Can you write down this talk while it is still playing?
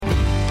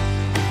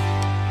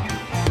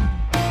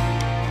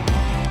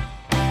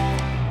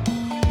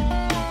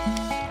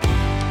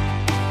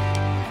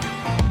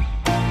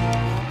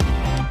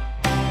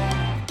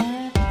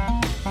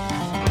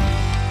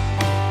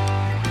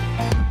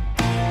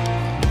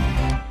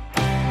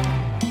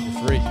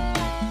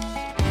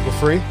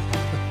free?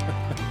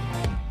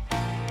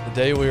 The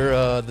day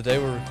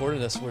we're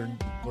recording this, we're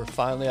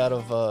finally out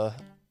of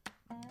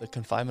the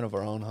confinement of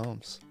our own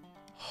homes.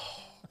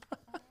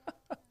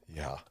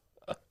 Yeah.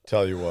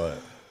 Tell you what.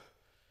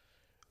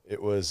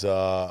 It was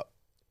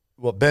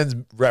what Ben's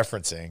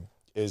referencing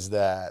is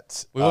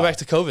that We went back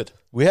to COVID.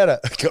 we had a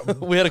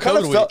COVID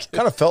week.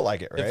 Kind of felt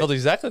like it, right? It felt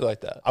exactly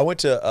like that. I went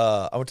to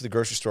the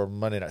grocery store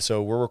Monday night.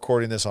 So we're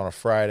recording this on a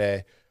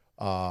Friday.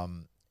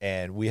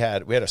 And we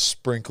had a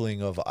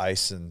sprinkling of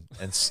ice and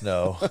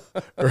snow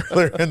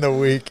earlier in the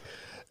week.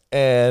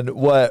 And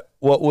what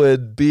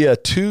would be a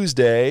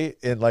Tuesday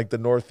in like the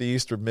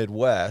Northeast or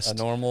Midwest, A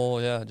normal,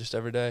 just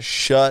every day.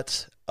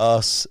 shut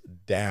us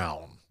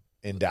down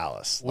in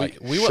Dallas.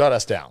 Shut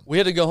us down. We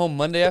had to go home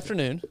Monday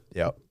afternoon.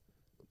 Yep.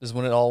 Is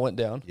when it all went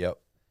down. Yep.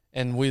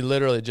 And we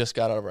literally just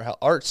got out of our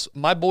house.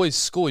 My boy's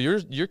school,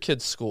 your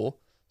kid's school,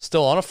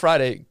 still on a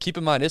Friday. Keep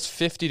in mind, it's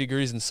 50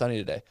 degrees and sunny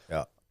today.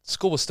 Yeah.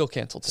 School was still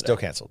canceled today. Still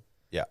canceled.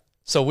 Yeah.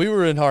 So we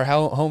were in our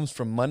homes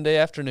from Monday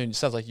afternoon. It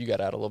sounds like you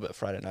got out a little bit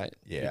Friday night.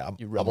 Yeah.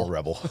 You I'm rebel. a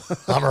rebel.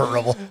 I'm a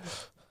rebel.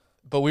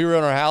 But we were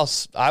in our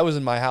house. I was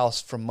in my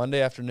house from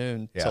Monday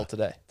afternoon till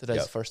today. Today's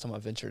Yep. the first time I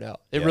ventured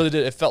out. It really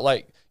did. It felt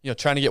like,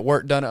 trying to get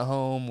work done at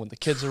home when the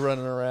kids are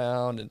running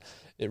around, and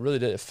it really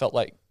did. It felt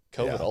like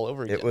COVID all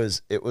over again.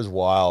 It was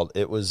wild.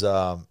 It was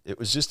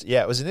just,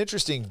 it was an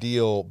interesting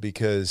deal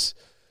because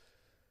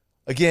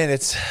again,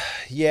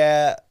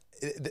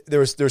 there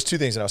was two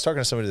things, and I was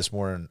talking to somebody this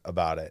morning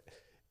about it.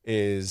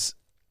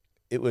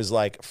 It was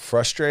like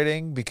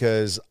frustrating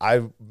because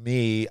I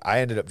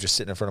ended up just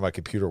sitting in front of my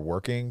computer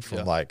working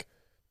from like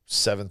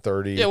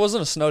 7:30. Yeah, it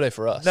wasn't a snow day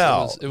for us.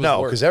 No, it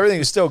was because everything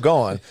is still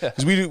going.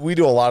 Because we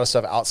do a lot of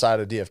stuff outside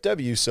of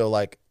DFW, so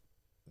like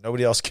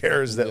nobody else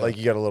cares that like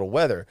you got a little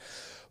weather.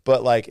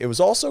 But like it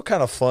was also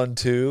kind of fun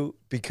too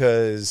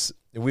because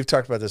we've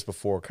talked about this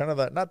before. Kind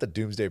of not the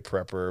doomsday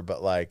prepper,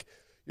 but like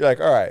you're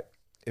like, all right,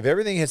 if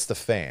everything hits the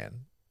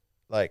fan,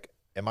 like,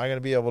 am I going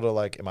to be able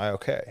to am I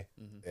okay?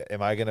 Mm-hmm.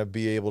 Am I going to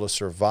be able to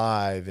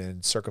survive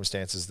in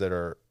circumstances that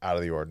are out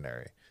of the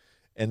ordinary?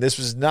 And this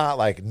was not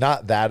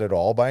that at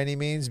all by any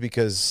means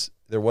because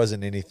there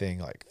wasn't anything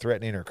like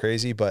threatening or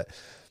crazy. But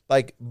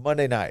like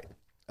Monday night,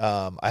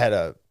 I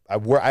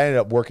ended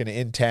up working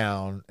in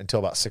town until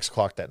about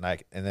 6:00 that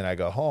night. And then I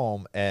go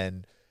home,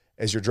 and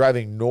as you're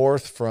driving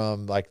north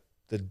from like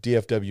the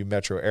DFW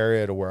metro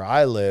area to where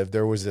I live,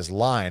 there was this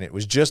line. It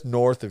was just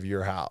north of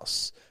your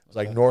house. It was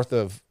like north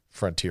of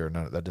Frontier.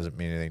 That doesn't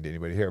mean anything to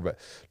anybody here, but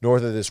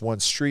north of this one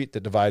street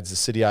that divides the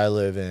city I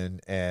live in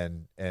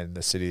and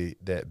the city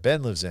that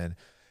Ben lives in.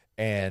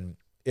 And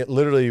it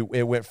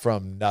went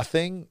from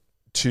nothing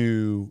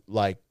to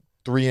like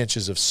 3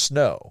 inches of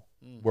snow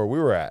where we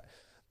were at.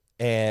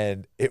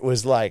 And it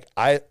was like,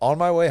 on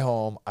my way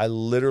home, I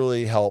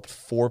literally helped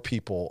 4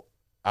 people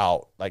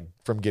out like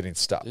from getting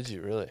stuck. Did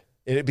you really?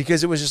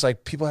 Because it was just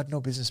like people had no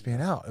business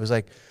being out. It was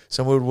like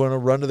someone would want to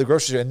run to the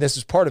grocery store. And this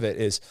is part of it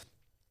is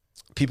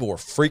people were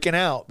freaking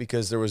out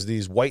because there was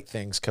these white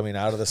things coming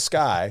out of the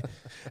sky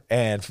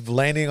and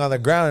landing on the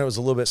ground. It was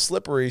a little bit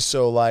slippery.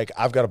 So like,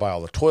 I've got to buy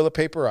all the toilet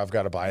paper. I've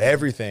got to buy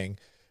everything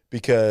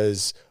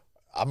because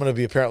I'm going to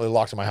be apparently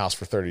locked in my house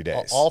for 30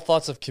 days. All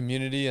thoughts of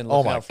community and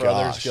looking out for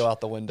others go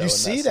out the window. You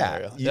see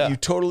that. You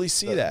totally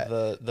see that.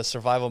 The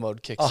survival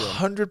mode kicks in.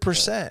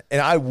 100%. And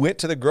I went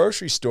to the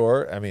grocery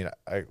store. I mean,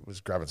 I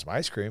was grabbing some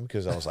ice cream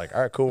because I was like,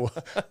 all right, cool.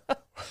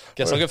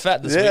 Guess I'll get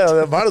fat this week.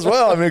 Yeah, might as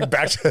well. I mean,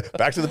 back to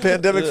the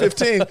pandemic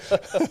 15.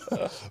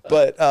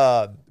 But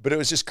it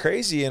was just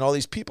crazy. And all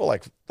these people,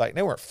 like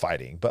they weren't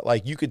fighting, but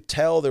like you could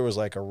tell there was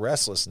like a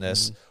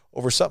restlessness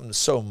over something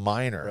so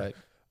minor. Right.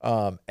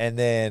 And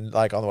then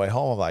like on the way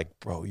home, I'm like,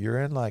 bro,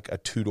 you're in like a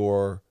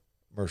 2-door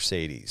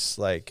Mercedes.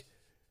 Like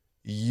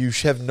you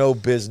have no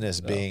business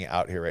being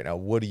out here right now.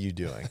 What are you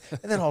doing?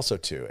 And then also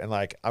too, and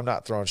like, I'm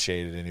not throwing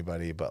shade at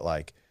anybody, but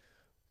like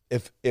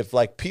if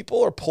like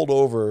people are pulled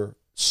over,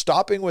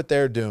 stopping what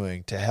they're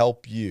doing to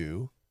help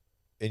you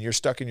and you're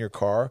stuck in your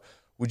car,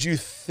 would you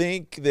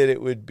think that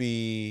it would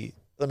be,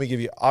 let me give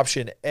you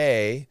option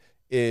A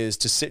is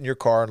to sit in your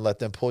car and let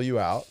them pull you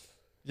out.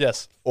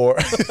 Yes. Or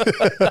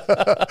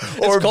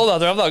it's cold out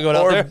there. I'm not going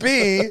out there. Or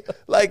B,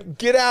 like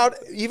get out,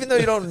 even though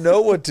you don't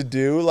know what to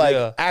do,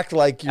 like act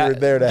like you're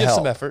there to give help.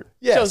 Some effort.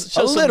 Yes,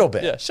 show a little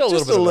bit. Yeah, show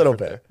just a little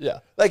bit. Yeah.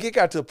 Like it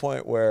got to the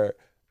point where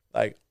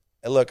like,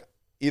 look,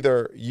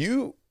 either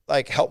you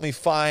like help me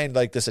find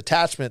like this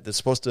attachment that's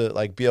supposed to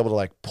like be able to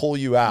like pull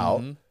you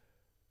out,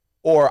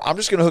 or I'm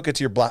just going to hook it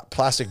to your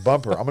plastic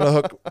bumper. I'm going to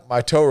hook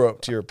my tow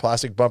rope to your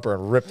plastic bumper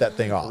and rip that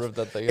thing off.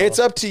 It's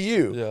up to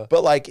you. Yeah.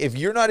 But like, if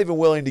you're not even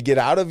willing to get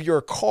out of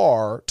your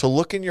car to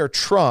look in your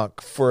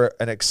trunk for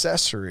an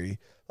accessory,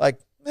 like,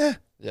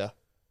 Yeah.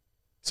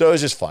 So it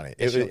was just funny.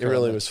 It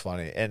really was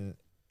funny. And,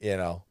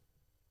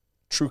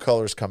 true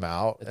colors come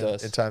out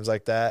in times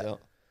like that.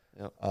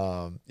 Yep.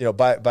 You know,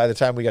 by the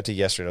time we got to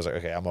yesterday, I was like,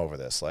 okay, I'm over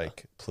this.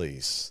 Like,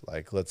 please,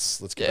 like, let's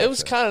get Yeah, back it was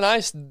to kind of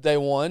nice day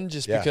one,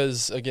 just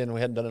because again we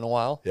hadn't done it in a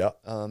while. Yeah.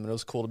 And it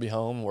was cool to be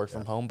home, work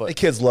from home. But the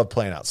kids loved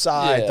playing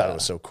outside. Yeah. Thought it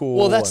was so cool.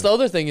 Well, that's the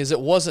other thing is it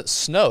wasn't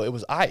snow; it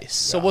was ice.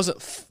 So it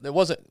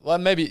wasn't. Well,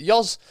 maybe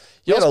y'all's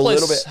had a place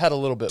little bit- had a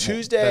little bit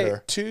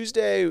better.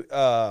 Tuesday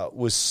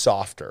was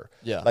softer.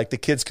 Yeah. Like the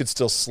kids could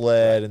still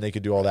sled and they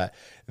could do all that.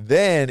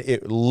 Then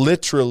it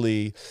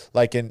literally,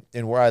 like in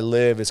where I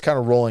live, it's kind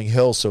of rolling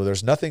hills, so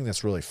there's nothing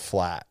that's really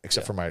flat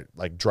except for my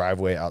like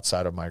driveway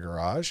outside of my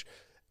garage,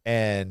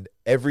 and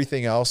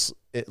everything else,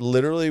 it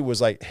literally was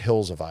like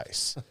hills of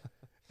ice.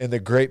 And the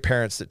great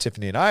parents that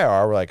Tiffany and I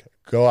are were like,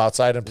 go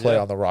outside and play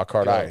on the rock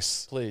hard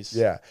ice, please.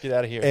 Yeah, get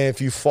out of here. And if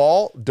you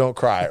fall, don't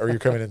cry, or you're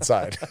coming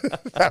inside.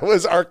 that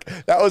was our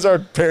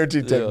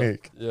parenting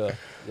technique. Yeah.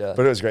 Yeah.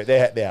 But it was great. They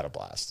had a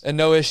blast. And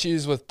no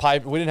issues with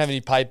pipe. We didn't have any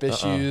pipe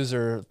issues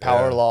or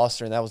power loss,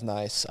 and that was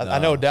nice. I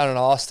know down in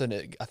Austin,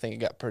 I think it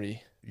got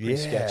pretty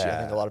sketchy. I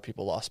think a lot of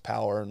people lost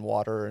power and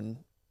water and.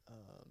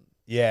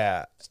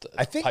 I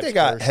think they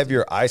got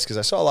heavier ice because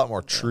I saw a lot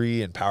more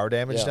tree and power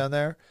damage down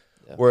there.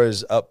 Yeah.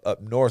 Whereas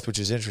up north, which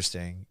is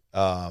interesting,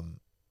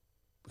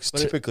 because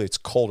typically it's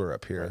colder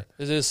up here. Right.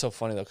 It is so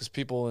funny though, because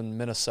people in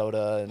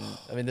Minnesota and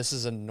I mean this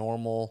is a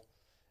normal,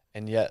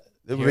 and yet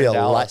it would be a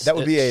Dallas, that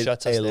would be a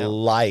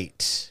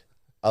light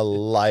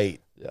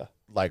yeah,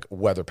 like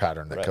weather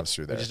pattern that comes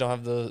through there. We just don't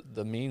have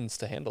the means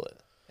to handle it,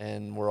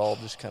 and we're all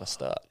just kind of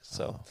stuck.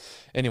 So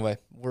anyway,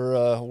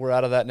 we're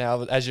out of that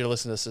now. As you're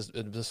listening to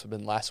this would have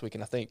been last week,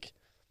 and I think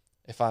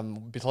if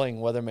I'm playing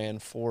weatherman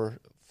for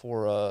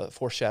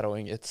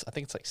foreshadowing, I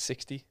think it's like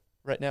 60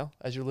 right now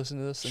as you're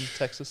listening to this in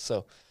Texas.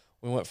 So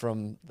we went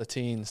from the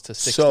teens to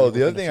 60. So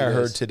the other thing I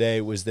heard today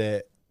was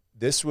that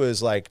this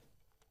was like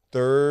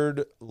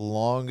third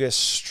longest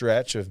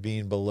stretch of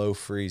being below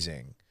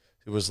freezing.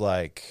 It was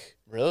like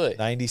really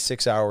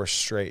 96 hours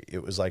straight.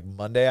 It was like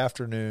Monday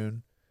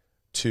afternoon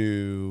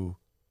to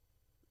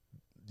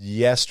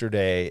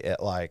yesterday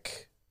at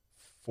like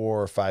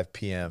 4 or 5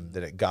 p.m.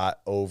 that it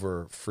got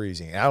over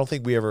freezing. And I don't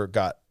think we ever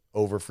got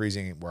over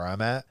freezing where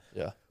I'm at.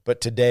 Yeah. But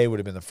today would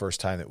have been the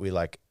first time that we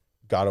like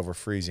got over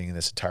freezing in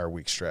this entire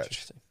week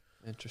stretch.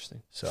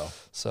 Interesting. So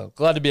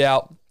glad to be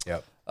out.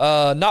 Yep.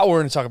 Not what we're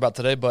going to talk about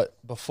today, but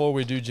before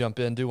we do jump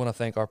in, do want to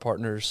thank our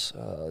partners,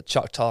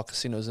 Choctaw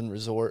Casinos and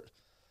Resort.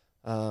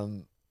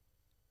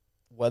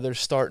 Weather's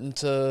starting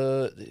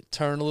to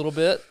turn a little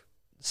bit.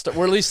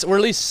 We're at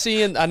least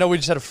seeing. I know we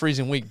just had a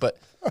freezing week, but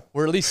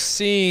we're at least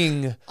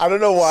seeing. I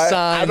don't know why.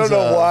 I don't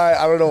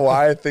know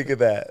why I think of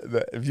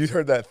that. If you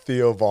heard that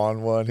Theo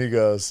Vaughn one, he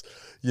goes,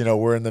 you know,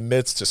 we're in the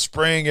midst of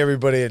spring,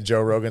 everybody, and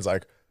Joe Rogan's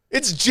like,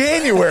 it's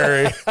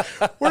January.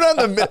 We're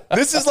not in the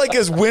this is like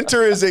as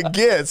winter as it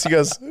gets. He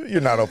goes,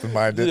 you're not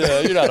open-minded. Yeah,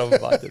 you're not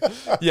open-minded.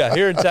 Yeah,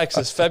 here in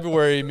Texas,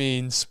 February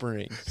means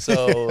spring.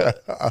 So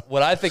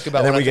what I think about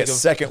and then when we get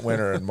second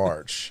winter in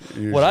March.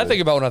 Usually. What I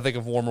think about when I think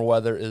of warmer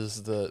weather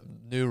is the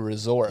new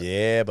resort.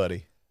 Yeah,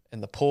 buddy.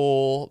 And the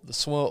pool,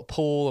 the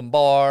pool and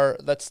bar.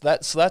 That's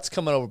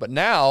coming over. But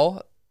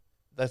now,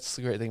 that's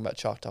the great thing about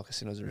Choctaw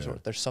Casinos and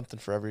Resort. There's something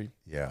for every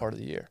part of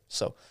the year.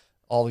 So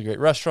all the great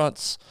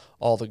restaurants,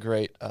 all the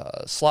great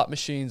slot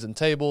machines and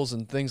tables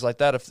and things like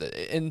that.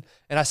 And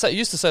I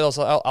used to say this.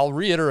 I'll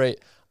reiterate.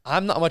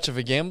 I'm not much of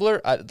a gambler.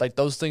 Like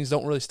those things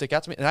don't really stick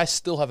out to me, and I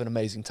still have an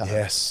amazing time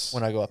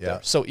when I go up there.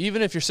 So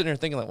even if you're sitting here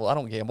thinking like, well, I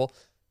don't gamble,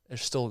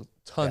 there's still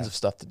tons of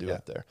stuff to do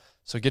up there.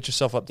 So get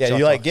yourself up. Do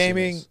you like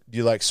gaming? Do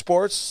you like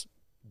sports?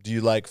 Do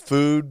you like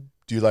food?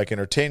 Do you like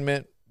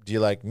entertainment? Do you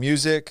like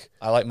music?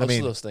 I like most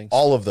of those things.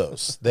 All of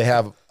those. They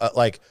have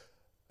like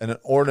an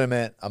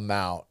inordinate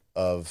amount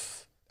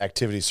of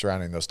activities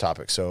surrounding those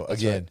topics. So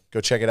again,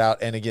 go check it out.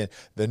 And again,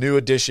 the new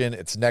edition,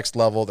 it's next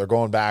level. They're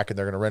going back and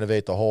they're going to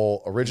renovate the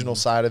whole original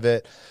side of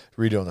it,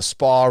 redoing the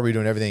spa,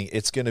 redoing everything.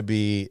 It's going to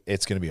be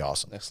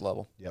awesome. Next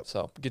level. Yep.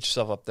 So get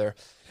yourself up there.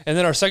 And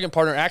then our second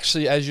partner,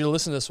 actually, as you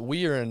listen to this,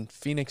 we are in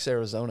Phoenix,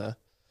 Arizona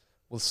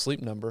with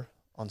Sleep Number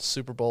on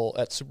Super Bowl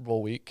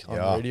week on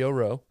Radio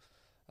Row,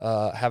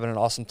 having an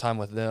awesome time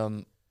with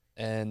them.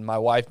 And my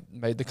wife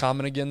made the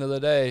comment again the other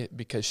day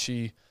because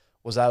she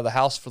was out of the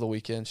house for the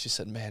weekend. She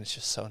said, man, it's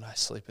just so nice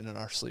sleeping in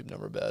our Sleep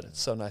Number bed.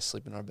 It's so nice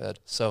sleeping in our bed.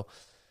 So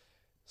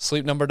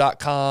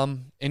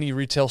sleepnumber.com, any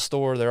retail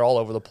store, they're all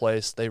over the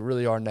place. They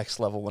really are next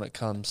level when it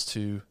comes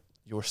to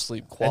your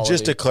sleep quality. And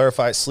just to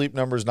clarify, Sleep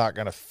Number is not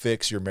going to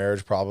fix your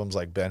marriage problems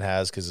like Ben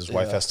has because his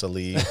wife has to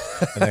leave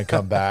and then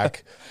come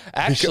back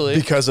actually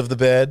because of the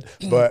bed.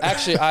 But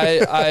actually,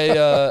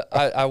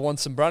 I won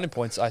some brownie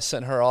points. I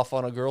sent her off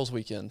on a girls'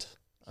 weekend.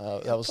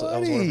 That was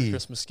one of her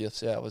Christmas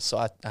gifts. Yeah, it was. So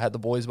I had the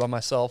boys by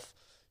myself.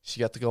 She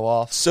got to go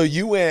off. So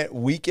you went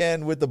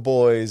weekend with the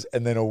boys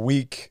and then a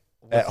week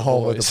at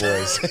home with the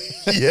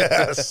boys.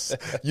 Yes,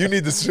 you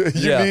need this.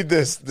 You need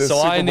this.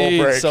 So Super Bowl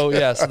break. So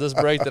this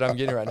break that I'm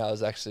getting right now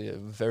is actually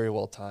very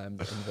well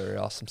timed and very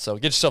awesome. So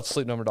get yourself to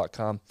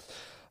sleepnumber.com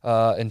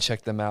and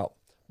check them out.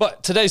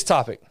 But today's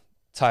topic,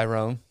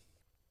 Tyrone,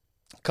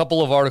 a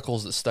couple of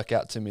articles that stuck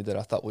out to me that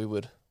I thought we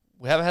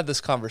haven't had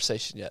this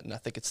conversation yet, and I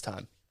think it's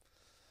time.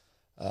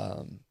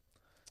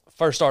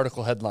 First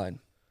article headline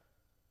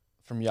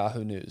from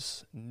Yahoo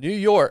News. New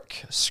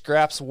York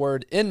scraps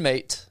word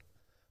inmate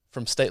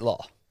from state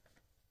law.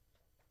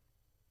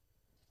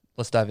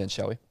 Let's dive in,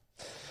 shall we?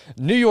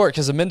 New York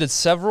has amended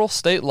several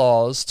state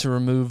laws to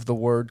remove the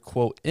word,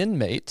 quote,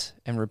 inmate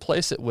and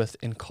replace it with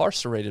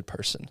incarcerated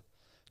person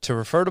to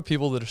refer to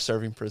people that are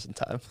serving prison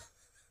time.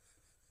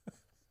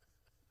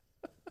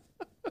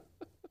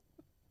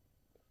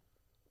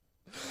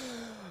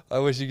 I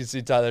wish you could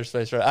see Tyler's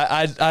face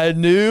right. I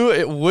knew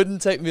it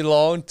wouldn't take me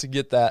long to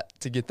get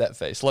that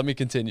face. Let me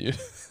continue.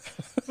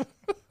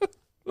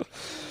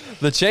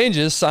 The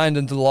changes signed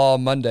into law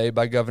Monday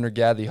by Governor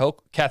Kathy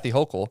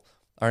Hochul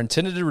are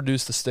intended to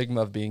reduce the stigma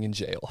of being in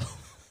jail.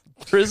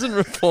 Prison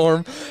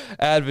reform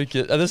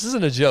advocate. This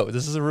isn't a joke.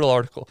 This is a real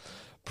article.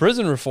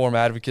 Prison reform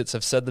advocates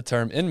have said the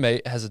term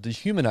inmate has a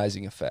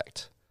dehumanizing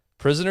effect.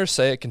 Prisoners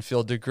say it can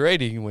feel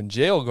degrading when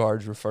jail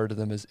guards refer to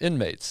them as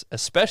inmates,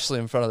 especially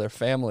in front of their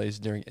families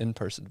during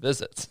in-person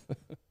visits.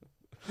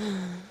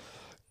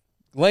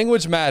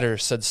 Language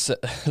matters, said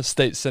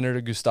State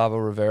Senator Gustavo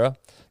Rivera.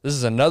 This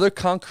is another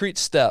concrete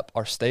step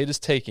our state is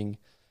taking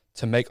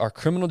to make our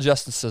criminal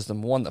justice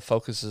system one that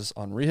focuses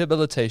on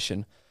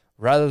rehabilitation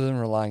rather than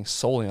relying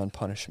solely on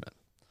punishment.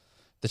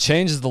 The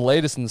change is the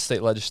latest in the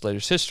state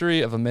legislature's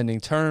history of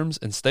amending terms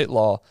in state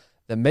law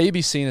that may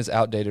be seen as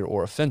outdated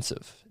or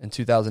offensive. In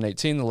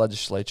 2018, the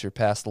legislature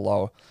passed a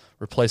law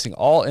replacing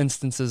all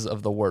instances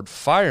of the word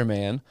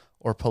fireman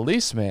or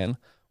policeman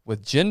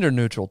with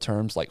gender-neutral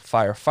terms like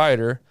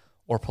firefighter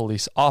or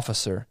police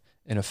officer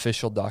in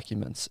official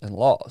documents and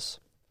laws.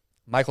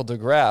 Michael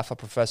DeGraff, a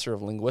professor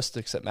of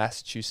linguistics at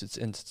Massachusetts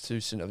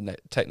Institute of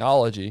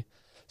Technology,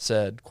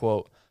 said,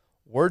 quote,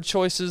 word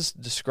choice to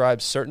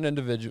describe certain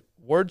individuals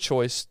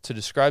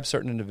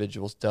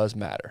does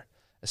matter,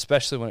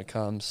 especially when it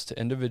comes to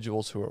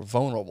individuals who are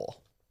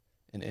vulnerable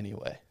in any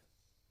way,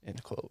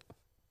 end quote.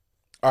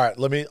 All right,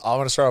 I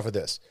want to start off with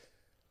this.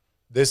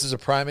 This is a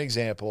prime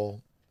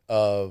example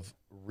of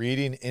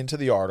reading into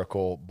the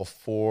article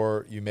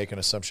before you make an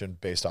assumption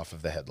based off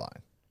of the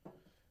headline.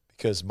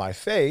 Because my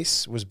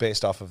face was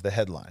based off of the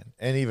headline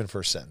and even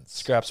first sentence.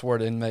 Scraps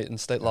word inmate in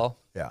state law?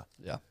 Yeah.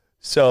 Yeah.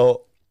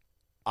 So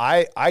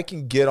I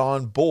can get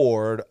on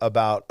board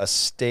about a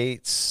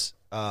state's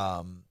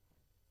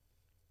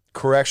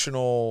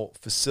correctional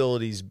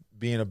facilities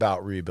being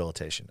about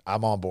rehabilitation.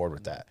 I'm on board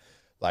with that.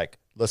 Like,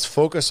 let's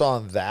focus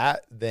on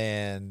that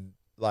than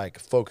like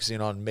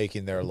focusing on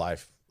making their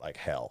life like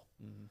hell.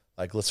 Mm-hmm.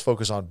 Like, let's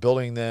focus on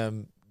building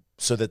them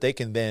so that they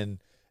can then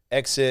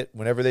exit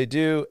whenever they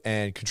do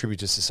and contribute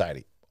to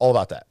society. All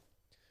about that.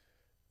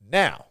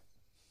 Now,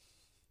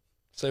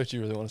 say what you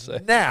really want to say.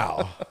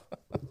 Now,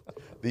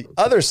 the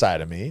other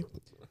side of me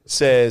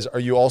says, are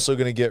you also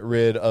going to get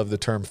rid of the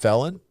term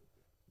felon?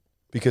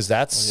 Because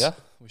that's... yeah,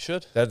 we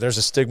should. There's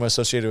a stigma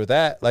associated with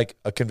that, like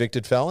a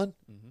convicted felon.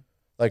 Mm-hmm.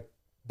 Like,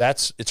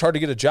 it's hard to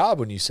get a job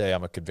when you say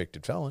I'm a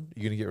convicted felon.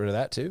 You're going to get rid of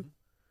that too?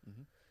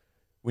 Mm-hmm.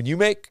 When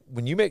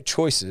you make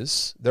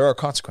choices, there are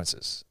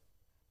consequences.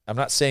 I'm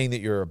not saying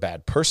that you're a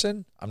bad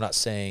person. I'm not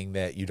saying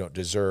that you don't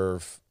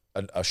deserve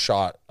a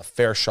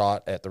fair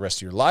shot at the rest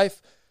of your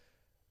life.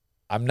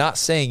 I'm not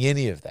saying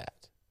any of that.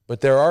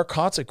 But there are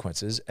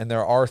consequences and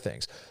there are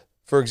things.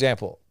 For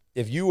example,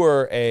 if you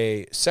were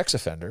a sex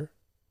offender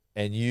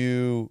and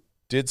you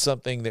did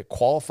something that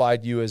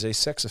qualified you as a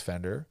sex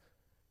offender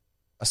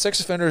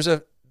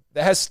that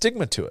has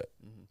stigma to it.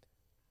 Mm-hmm.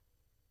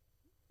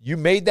 You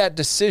made that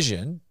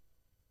decision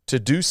to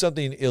do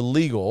something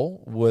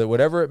illegal,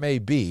 whatever it may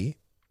be.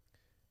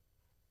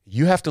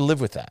 You have to live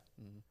with that.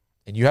 Mm-hmm.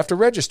 And you have to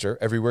register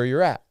everywhere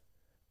you're at.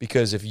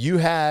 Because if you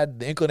had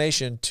the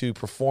inclination to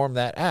perform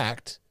that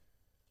act,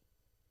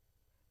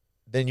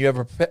 then you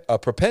have a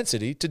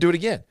propensity to do it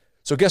again.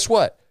 So guess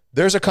what?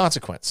 There's a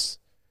consequence.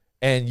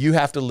 And you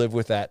have to live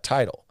with that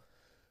title.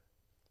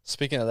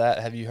 Speaking of that,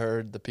 have you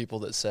heard the people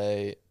that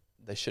say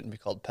they shouldn't be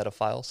called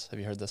pedophiles? Have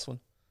you heard this one?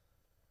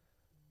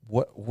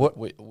 What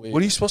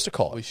are you supposed to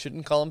call it? We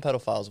shouldn't call them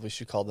pedophiles. We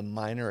should call them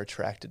minor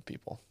attracted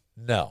people.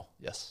 No.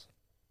 Yes.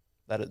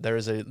 There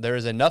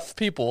is enough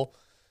people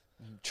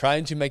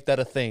trying to make that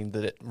a thing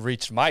that it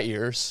reached my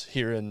ears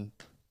here in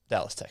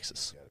Dallas,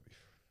 Texas.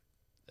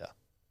 Yeah.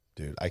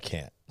 Dude, I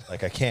can't. I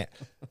can't.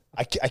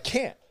 I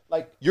can't.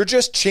 Like, you're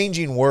just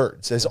changing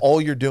words as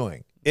all you're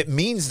doing. It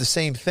means the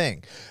same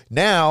thing.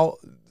 Now,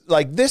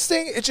 like this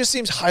thing, it just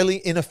seems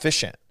highly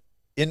inefficient.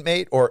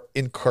 Inmate or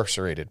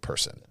incarcerated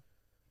person.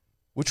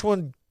 Which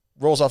one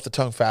rolls off the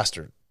tongue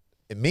faster?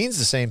 It means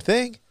the same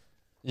thing.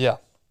 Yeah.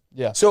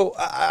 Yeah. So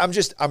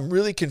I'm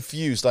really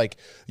confused. Like,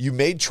 you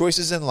made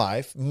choices in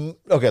life.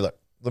 Okay, look,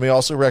 let me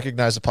also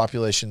recognize the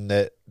population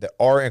that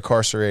are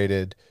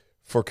incarcerated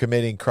for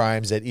committing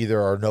crimes that either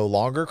are no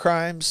longer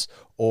crimes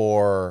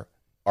or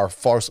are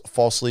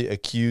falsely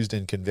accused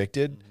and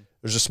convicted. Mm-hmm.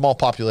 There's a small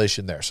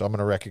population there, so I'm going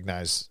to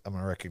recognize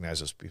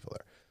those people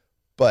there.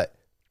 But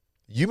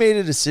you made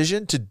a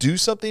decision to do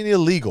something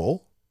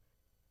illegal.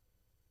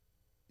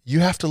 You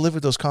have to live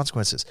with those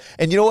consequences.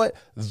 And you know what?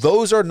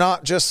 Those are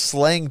not just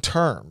slang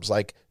terms.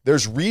 Like,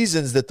 there's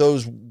reasons that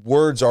those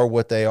words are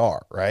what they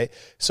are, right?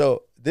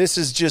 So this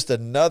is just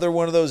another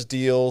one of those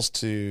deals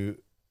to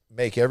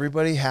make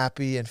everybody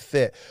happy and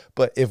fit.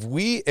 But if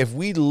we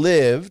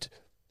lived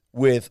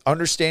with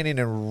understanding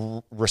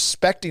and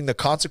respecting the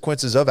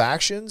consequences of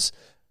actions,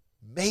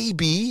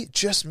 maybe,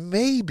 just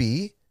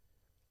maybe,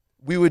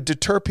 we would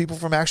deter people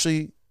from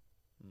actually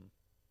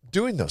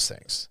doing those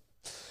things.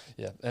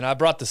 Yeah, and I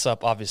brought this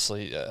up,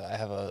 obviously.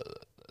 I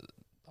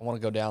want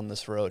to go down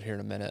this road here in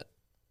a minute,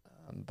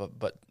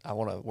 but I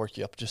want to work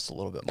you up just a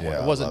little bit more.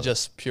 Yeah, it wasn't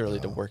just purely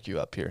to work you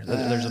up here.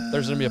 There's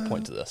going to be a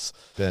point to this.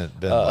 Ben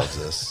loves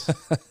this.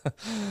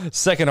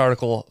 Second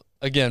article,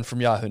 again,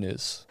 from Yahoo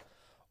News.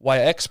 Why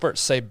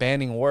experts say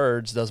banning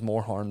words does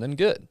more harm than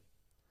good.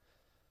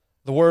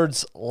 The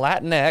words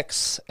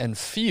Latinx and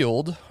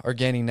field are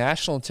gaining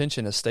national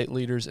attention as state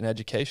leaders and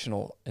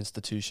educational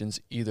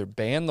institutions either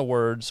ban the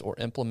words or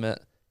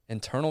implement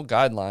internal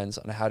guidelines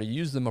on how to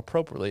use them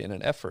appropriately in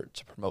an effort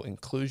to promote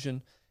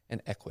inclusion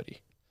and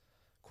equity.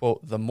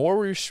 Quote, the more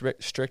we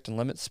restrict and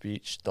limit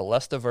speech, the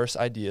less diverse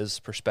ideas,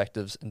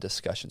 perspectives, and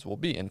discussions will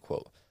be, end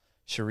quote.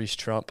 Sharice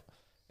Trump,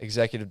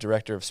 executive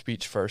director of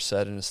Speech First,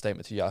 said in a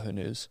statement to Yahoo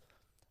News.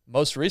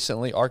 Most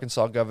recently,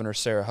 Arkansas Governor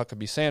Sarah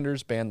Huckabee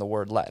Sanders banned the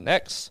word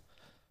Latinx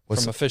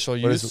from official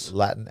use. What is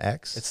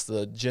Latinx? It's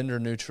the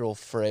gender-neutral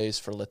phrase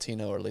for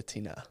Latino or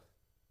Latina.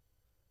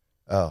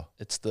 Oh.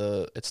 It's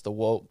the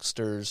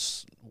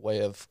wokesters'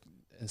 way of,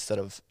 instead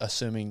of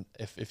assuming,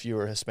 if you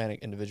were a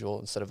Hispanic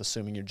individual, instead of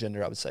assuming your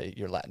gender, I would say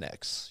you're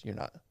Latinx. You're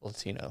not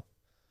Latino,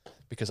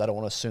 because I don't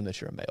want to assume that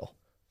you're a male.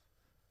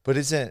 But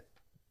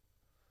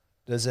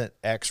doesn't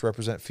X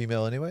represent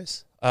female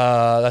anyways?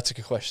 That's a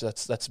good question.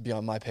 That's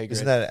beyond my pay grade.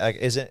 Isn't that like,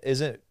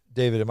 isn't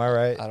David? Am I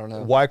right? I don't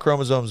know. Y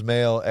chromosome is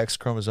male, X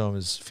chromosome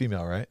is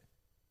female, right?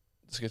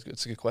 It's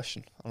a good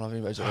question. I don't know if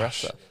anybody's ever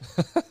asked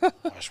that.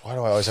 Gosh, why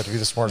do I always have to be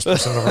the smartest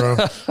person in the room?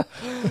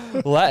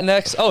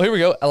 Latinx. Oh, here we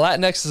go.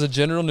 Latinx is a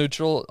gender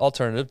neutral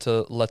alternative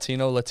to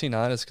Latino,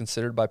 Latina, and is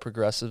considered by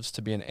progressives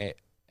to be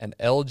an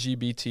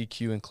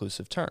LGBTQ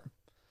inclusive term.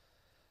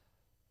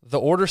 The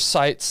order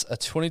cites a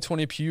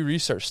 2020 Pew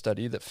Research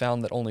study that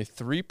found that only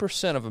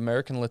 3% of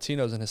American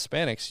Latinos and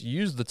Hispanics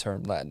use the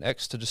term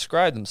Latinx to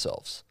describe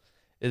themselves.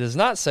 It does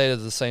not say that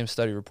the same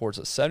study reports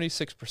that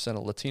 76%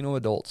 of Latino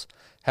adults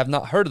have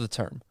not heard of the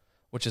term,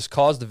 which has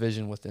caused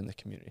division within the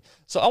community.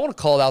 So I want to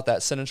call out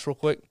that sentence real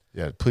quick.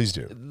 Yeah, please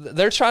do.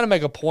 They're trying to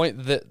make a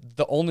point that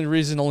the only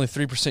reason only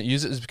 3%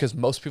 use it is because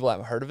most people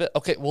haven't heard of it.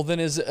 Okay, well then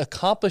is it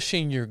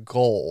accomplishing your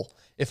goal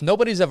if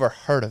nobody's ever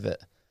heard of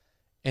it?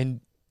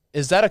 And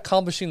is that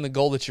accomplishing the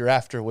goal that you're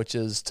after, which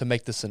is to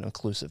make this an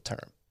inclusive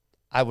term?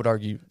 I would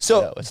argue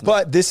no, it's not.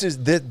 But this is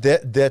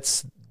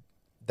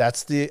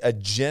that's the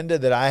agenda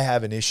that I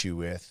have an issue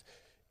with.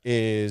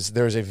 Is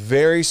there's a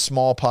very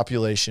small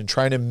population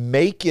trying to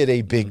make it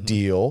a big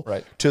deal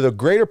to the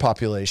greater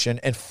population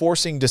and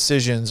forcing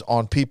decisions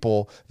on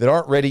people that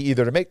aren't ready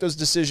either to make those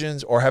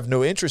decisions or have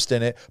no interest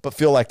in it, but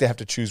feel like they have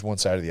to choose one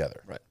side or the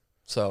other. Right.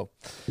 So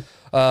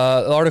the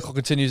article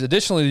continues.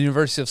 Additionally, the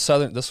University of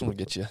Southern, this one will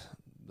get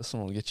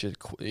you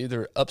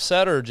either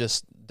upset or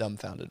just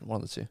dumbfounded,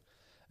 one of the two.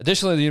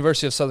 Additionally, the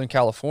University of Southern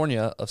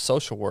California of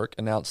Social Work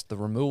announced the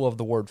removal of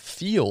the word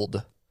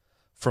field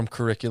from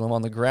curriculum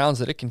on the grounds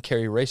that it can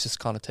carry racist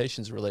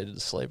connotations related to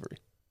slavery.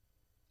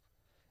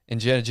 In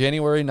a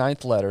January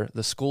 9th letter,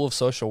 the School of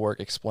Social Work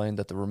explained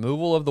that the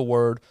removal of the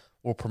word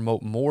will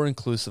promote more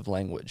inclusive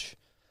language.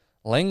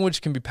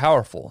 Language can be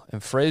powerful,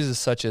 and phrases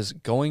such as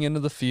going into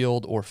the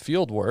field or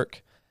field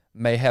work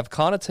may have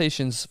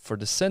connotations for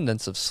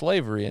descendants of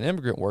slavery and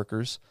immigrant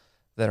workers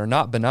that are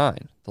not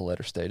benign, the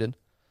letter stated.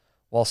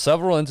 While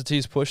several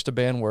entities push to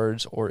ban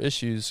words or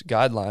issue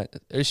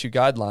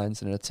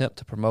guidelines in an attempt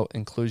to promote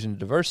inclusion and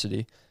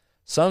diversity,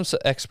 some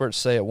experts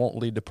say it won't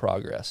lead to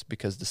progress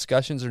because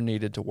discussions are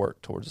needed to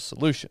work towards a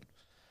solution.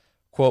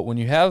 Quote, when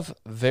you have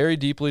very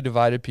deeply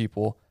divided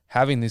people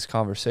having these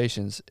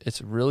conversations, it's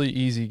a really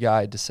easy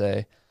guide to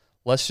say,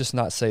 let's just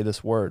not say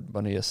this word,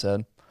 Bonilla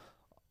said.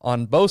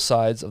 On both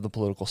sides of the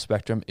political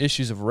spectrum,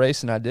 issues of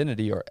race and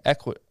identity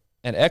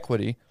and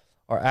equity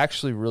are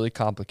actually really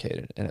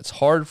complicated, and it's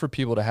hard for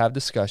people to have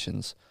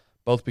discussions,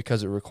 both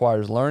because it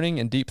requires learning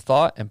and deep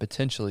thought and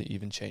potentially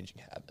even changing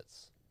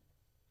habits.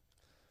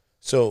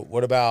 So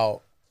what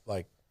about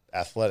like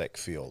athletic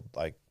field,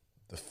 like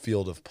the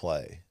field of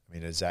play? I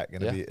mean, is that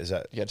going to be, is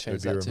that, you gotta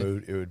change it would be that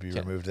removed? too. It would be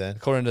removed then?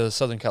 According to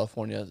Southern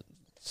California,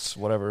 it's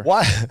whatever.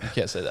 Why? You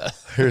can't say that.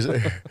 Here's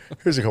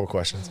a couple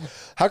questions.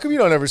 How come you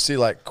don't ever see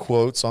like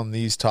quotes on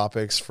these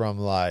topics from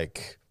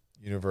like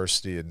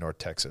University of North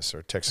Texas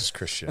or Texas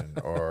Christian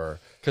or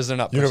because they're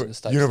not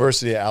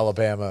University of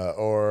Alabama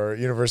or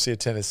University of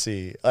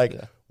Tennessee? Like,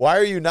 why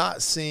are you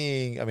not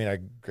seeing? I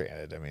mean,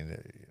 granted,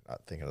 you're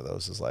not thinking of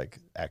those as like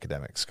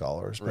academic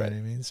scholars by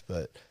any means,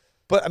 but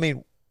I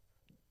mean,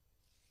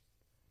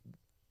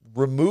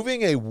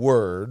 removing a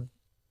word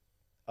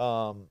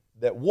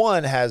that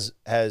one has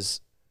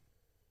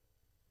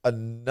a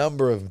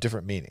number of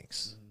different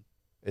meanings.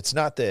 It's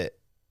not that,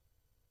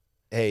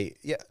 hey,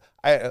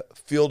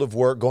 field of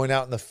work, going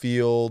out in the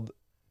field,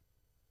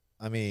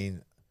 I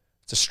mean,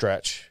 it's a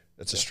stretch.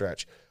 It's a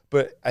stretch.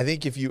 But I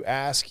think if you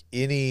ask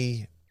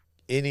any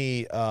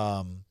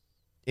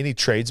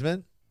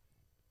tradesman,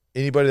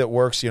 anybody that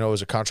works,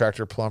 as a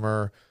contractor,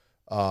 plumber,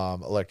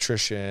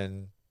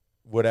 electrician,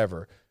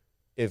 whatever,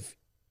 if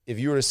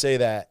you were to say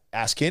that,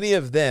 ask any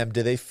of them,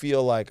 do they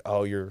feel like,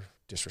 oh, you're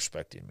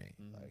disrespecting me?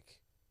 Like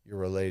you're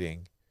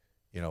relating,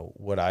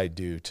 what I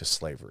do to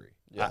slavery.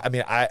 Yeah. I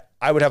mean, I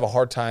would have a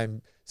hard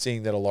time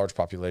seeing that a large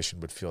population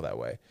would feel that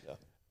way.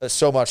 Yeah.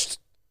 So much.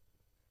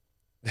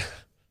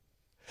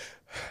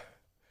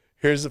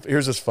 Here's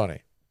what's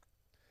funny.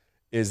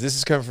 This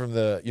is coming from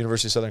the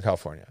University of Southern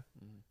California.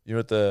 You know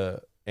what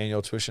the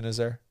annual tuition is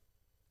there?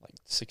 Like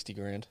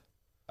 $60,000.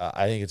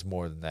 I think it's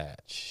more than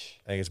that.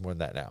 I think it's more than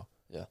that now.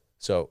 Yeah.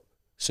 So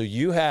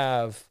you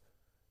have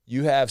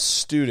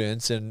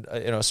students, and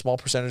a small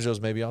percentage of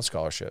those may be on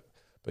scholarship,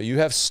 but you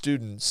have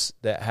students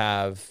that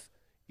have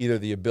either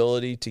the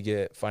ability to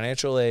get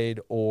financial aid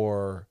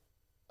or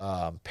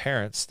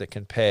parents that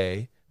can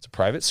pay. It's a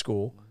private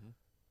school,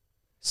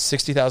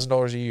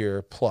 $60,000 a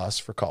year plus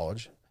for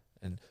college,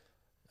 and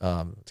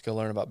let's go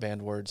learn about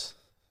banned words.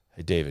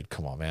 Hey David,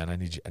 come on, man! I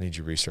need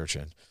you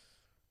researching.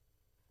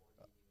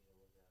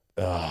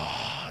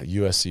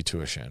 USC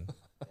tuition.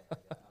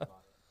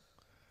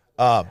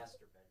 Yeah,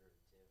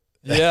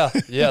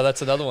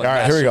 that's another one. All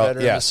right, here we go.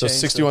 Yeah, so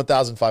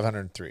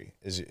 61,503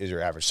 is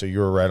your average. So you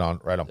were right on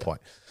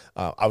point.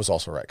 I was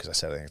also right because I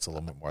said I think it's a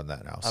little bit more than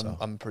that now. So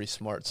I'm pretty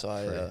smart,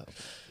 so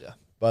yeah.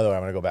 By the way,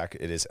 I'm going to go back.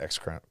 It is X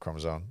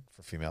chromosome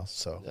for females,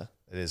 so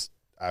it is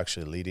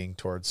actually leading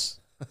towards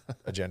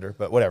a gender,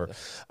 but whatever.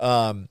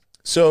 Yeah.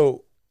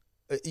 So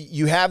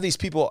you have these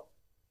people.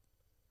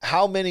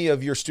 How many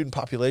of your student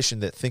population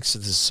that thinks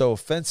this is so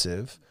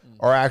offensive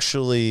are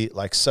actually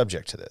like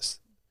subject to this?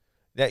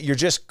 That you're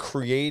just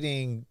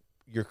creating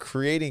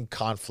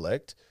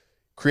conflict,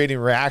 creating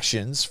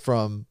reactions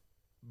from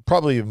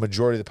probably a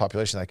majority of the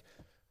population. Like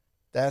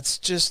that's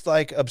just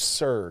like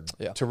absurd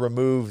to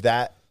remove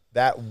that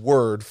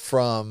word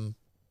from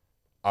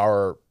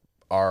our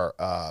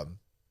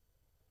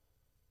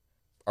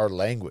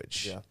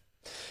language.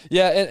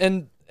 Yeah,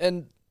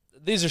 and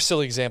these are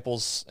silly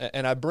examples,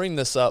 and I bring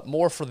this up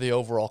more for the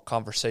overall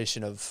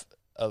conversation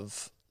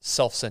of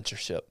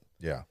self-censorship.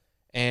 Yeah.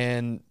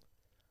 And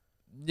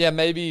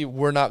maybe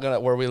we're not going to,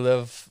 where we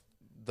live,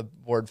 the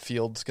word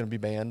field's going to be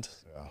banned.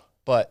 Yeah.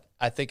 But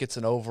I think it's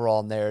an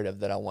overall narrative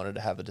that I wanted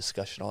to have a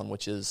discussion on,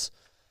 which is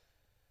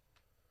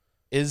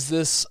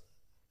this,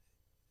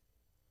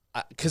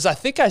 because I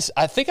think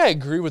I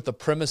agree with the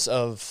premise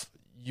of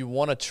you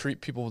want to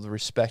treat people with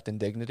respect and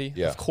dignity.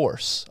 Yeah. Of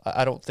course.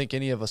 I don't think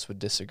any of us would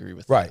disagree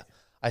with that.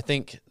 I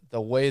think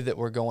the way that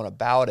we're going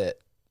about it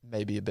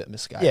may be a bit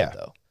misguided,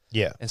 though.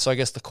 Yeah. And so I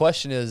guess the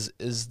question is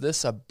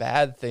this a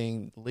bad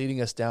thing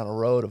leading us down a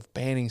road of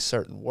banning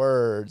certain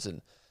words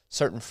and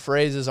certain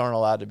phrases aren't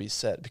allowed to be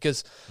said?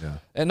 Because,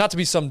 and not to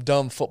be some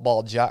dumb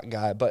football jock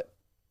guy, but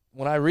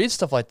when I read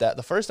stuff like that,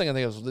 the first thing I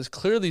think is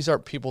clearly these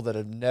aren't people that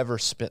have never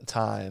spent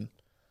time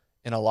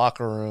in a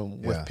locker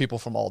room with people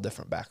from all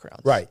different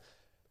backgrounds. Right.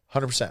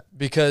 100%.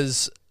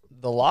 Because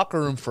the locker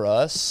room for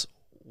us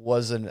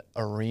was an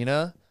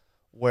arena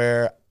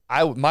where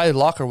my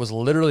locker was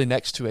literally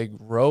next to a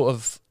row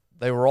of,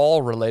 they were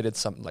all related,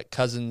 something like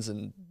cousins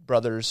and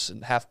brothers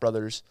and half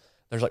brothers.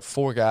 There's like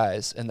 4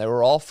 guys, and they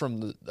were all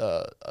from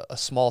a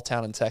small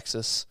town in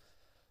Texas,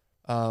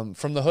 from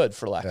the hood,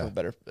 for lack of a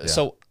better. Yeah.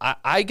 So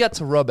I got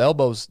to rub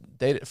elbows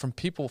from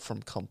people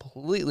from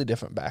completely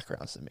different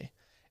backgrounds than me,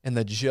 and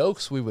the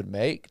jokes we would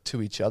make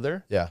to each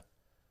other. Yeah,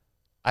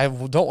 I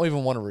don't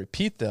even want to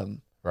repeat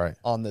them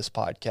on this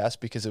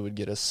podcast because it would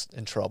get us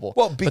in trouble.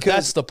 Well, but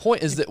that's the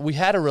point, is that we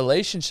had a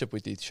relationship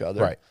with each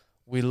other. Right.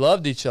 We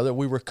loved each other.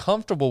 We were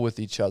comfortable with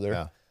each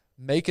other,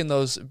 making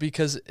those,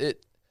 because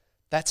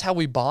that's how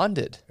we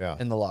bonded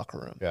in the locker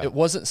room. Yeah. It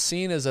wasn't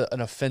seen as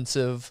an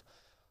offensive.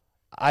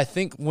 I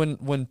think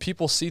when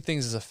people see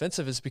things as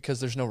offensive, it's because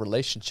there's no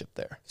relationship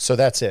there. So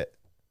that's it.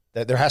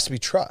 That there has to be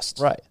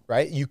trust.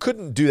 Right. You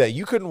couldn't do that.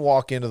 You couldn't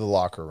walk into the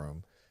locker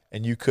room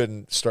and you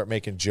couldn't start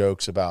making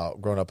jokes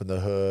about growing up in the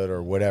hood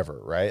or whatever,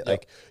 right? Yep.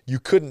 Like you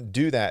couldn't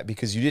do that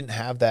because you didn't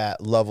have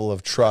that level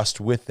of trust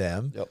with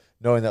them,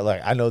 knowing that,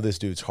 like, I know this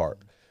dude's heart.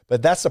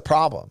 But that's the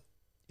problem,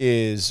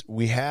 is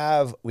we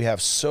have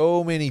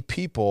so many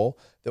people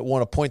that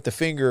want to point the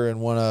finger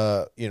and want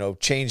to,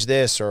 change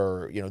this,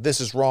 or, this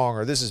is wrong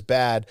or this is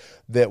bad,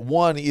 that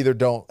one, either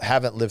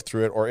haven't lived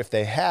through it, or if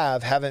they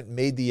haven't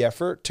made the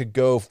effort to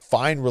go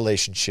find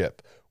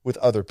relationship with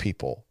other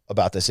people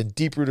about this, and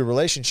deep-rooted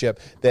relationship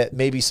that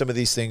maybe some of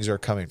these things are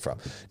coming from.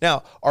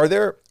 Now, are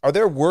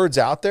there words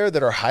out there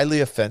that are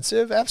highly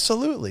offensive?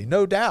 Absolutely.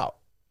 No doubt.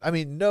 I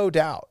mean, no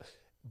doubt.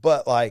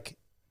 But like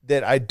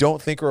that I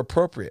don't think are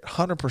appropriate,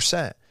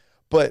 100%.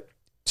 But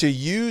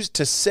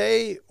to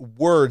say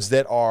words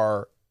that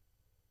are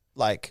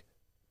like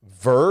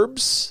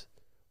verbs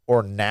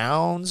or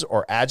nouns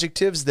or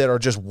adjectives that are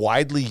just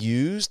widely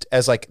used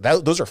as like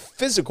that, those are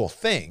physical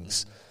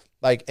things.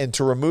 Like, and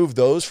to remove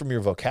those from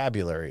your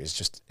vocabulary is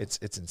just, it's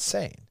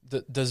insane.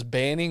 Does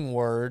banning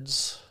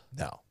words?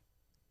 No.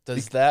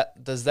 Does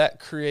that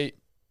create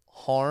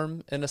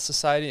harm in a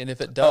society? And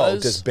if it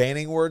does, does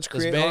banning words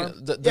create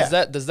harm?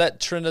 Does that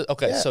trend?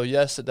 Okay, so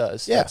yes, it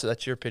does. Yeah.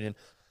 That's your opinion.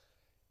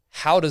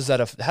 How does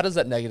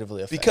that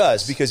negatively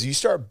affect? Because you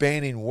start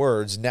banning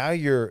words, now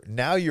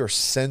you're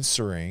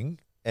censoring,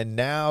 and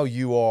now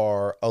you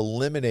are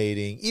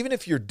eliminating, even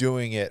if you're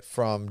doing it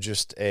from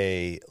just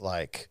a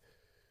like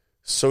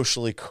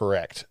socially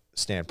correct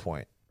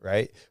standpoint,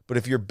 right? But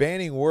if you're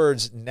banning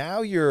words,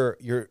 now you're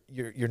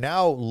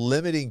now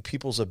limiting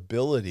people's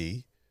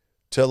ability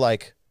to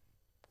like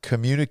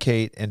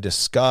communicate and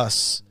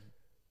discuss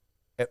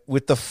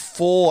with the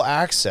full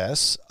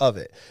access of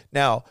it.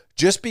 Now,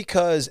 just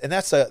because, and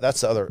that's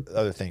the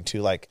other thing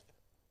too. Like,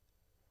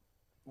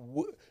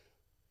 what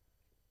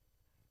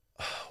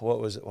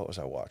was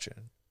I watching?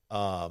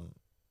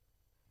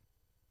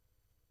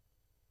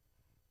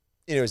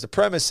 Anyways, the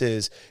premise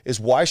is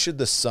why should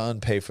the son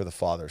pay for the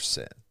father's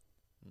sin?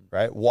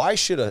 Right? Why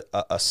should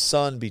a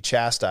son be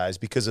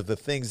chastised because of the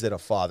things that a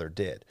father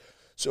did?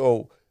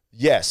 So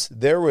yes,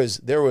 there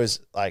was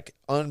like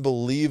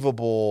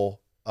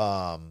unbelievable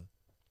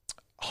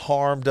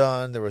harm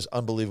done. There was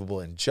unbelievable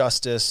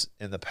injustice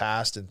in the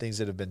past and things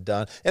that have been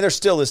done, and there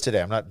still is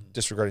today. I'm not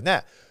disregarding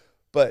that,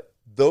 but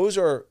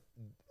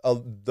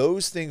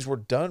those things were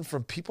done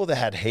from people that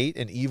had hate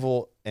and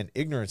evil and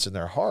ignorance in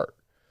their heart.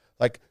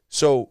 Like,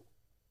 so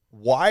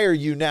why are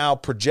you now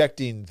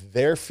projecting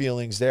their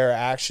feelings, their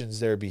actions,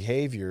 their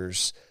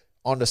behaviors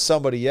onto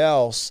somebody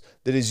else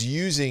that is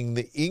using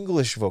the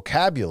English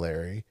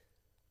vocabulary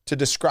to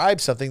describe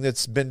something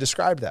that's been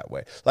described that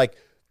way? Like,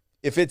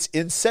 if it's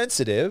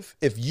insensitive,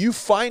 if you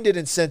find it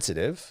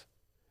insensitive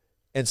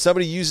and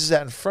somebody uses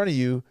that in front of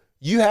you,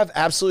 you have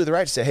absolutely the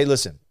right to say, hey,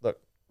 listen, look,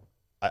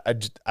 I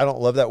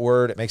don't love that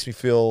word. It makes me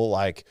feel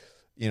like,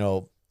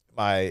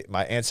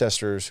 my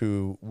ancestors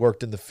who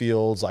worked in the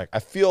fields, like I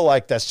feel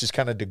like that's just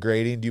kind of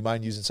degrading. Do you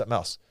mind using something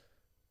else?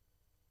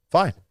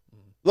 Fine.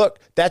 Look,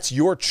 that's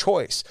your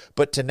choice.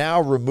 But to now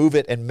remove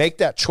it and make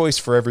that choice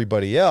for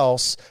everybody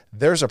else,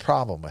 there's a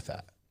problem with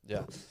that.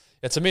 Yeah.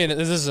 Yeah, to me, and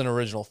this is an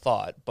original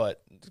thought,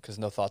 but because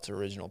no thoughts are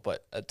original,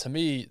 but to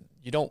me,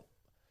 you don't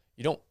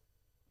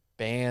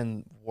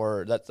ban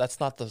word. That's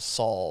not the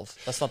solve.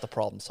 That's not the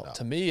problem solve. No.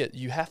 To me,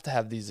 you have to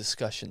have these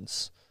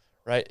discussions,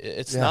 right?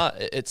 It's not.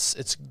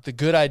 It's the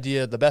good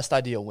idea. The best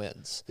idea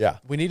wins. Yeah.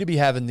 We need to be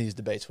having these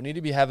debates. We need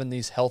to be having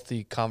these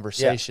healthy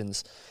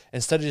conversations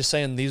instead of just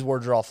saying these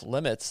words are off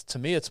limits. To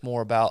me, it's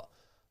more about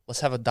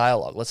let's have a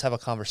dialogue. Let's have a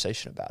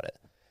conversation about it.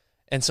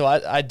 And so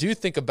I do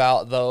think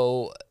about,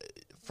 though,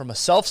 from a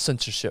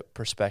self-censorship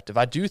perspective,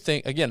 I do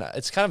think, again,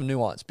 it's kind of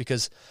nuanced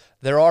because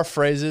there are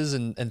phrases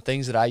and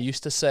things that I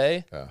used to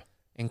say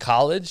in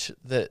college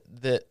that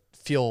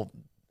feel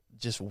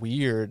just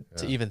weird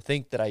to even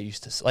think that I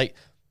used to say. Like,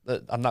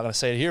 I'm not going to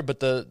say it here,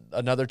 but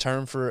another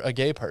term for a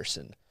gay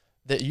person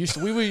that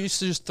we used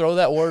to just throw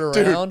that word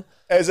around. Dude,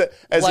 as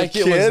like a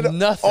kid, it was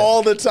nothing.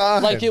 All the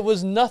time. Like it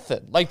was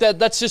nothing. Like that.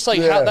 That's just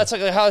like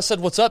how I said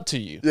 "what's up" to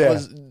you. Yeah.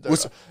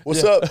 What's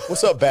up?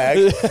 What's up,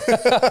 bag?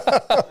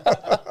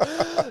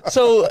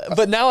 So,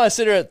 but now I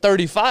sit here at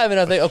 35 and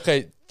I think,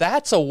 okay,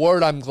 that's a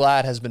word I'm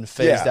glad has been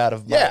phased out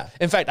of my.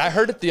 In fact, I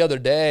heard it the other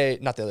day.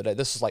 Not the other day.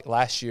 This was like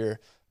last year.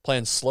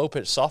 Playing slow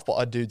pitch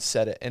softball, a dude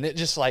said it, and it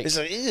just like it's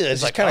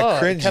like kind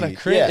of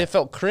cringy. It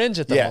felt cringe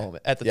at the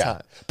moment, at the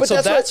time. But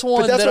so that's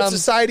what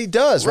society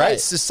does, right?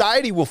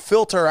 Society will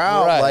filter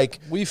out like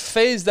we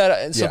phase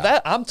that, and so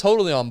that I'm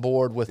totally on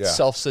board with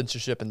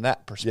self-censorship in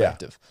that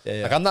perspective.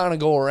 Like I'm not going to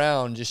go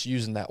around just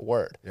using that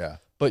word. Yeah.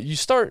 But you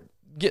start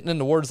getting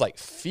into words like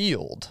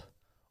field,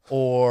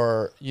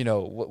 or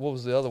what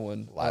was the other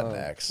one?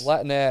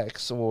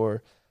 Latinx,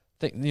 or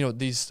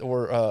these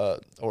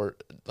or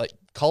like.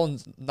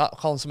 Not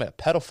calling somebody a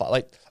pedophile,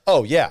 like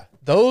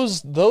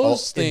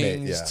those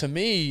things to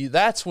me,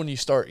 that's when you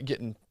start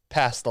getting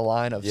past the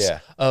line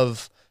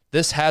of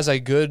this has a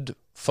good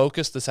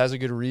focus, this has a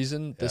good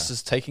reason, this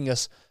is taking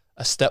us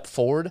a step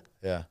forward.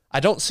 I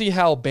don't see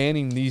how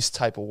banning these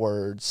type of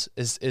words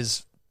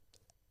is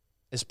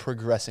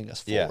progressing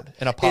us forward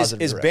in a positive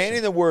direction. Is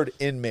banning the word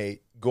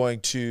inmate going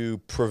to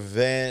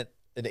prevent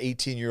an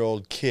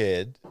 18-year-old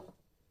kid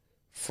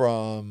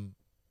from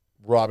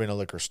robbing a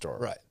liquor store?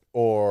 Right.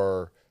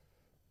 Or,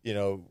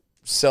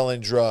 selling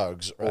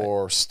drugs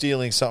or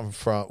stealing something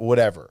from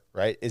whatever,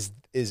 right? Is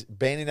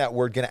banning that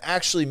word going to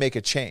actually make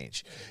a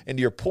change? And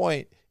to your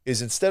point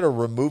is instead of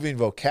removing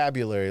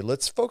vocabulary,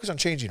 let's focus on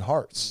changing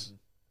hearts.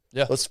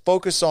 Yeah. Let's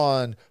focus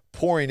on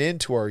pouring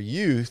into our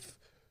youth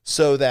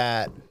so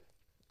that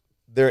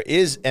there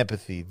is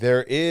empathy,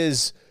 there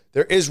is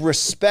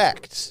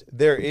respect,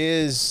 there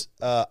is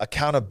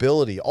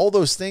accountability, all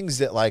those things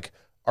that like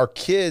our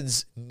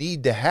kids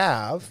need to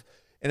have.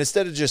 And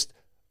instead of just,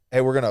 hey,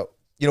 we're going to,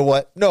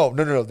 No.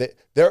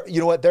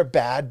 They're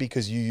bad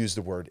because you use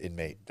the word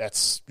inmate.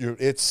 It's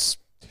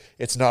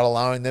not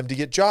allowing them to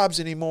get jobs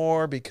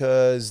anymore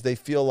because they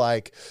feel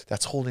like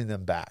that's holding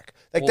them back.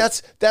 Like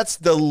that's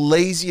the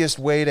laziest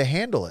way to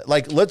handle it.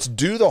 Like, let's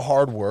do the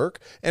hard work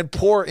and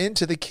pour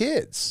into the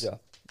kids.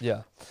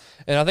 Yeah.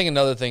 And I think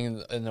another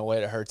thing in the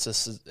way that hurts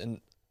us is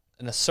in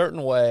a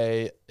certain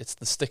way, it's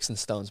the sticks and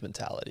stones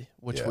mentality,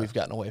 which we've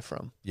gotten away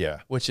from. Yeah.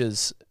 Which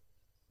is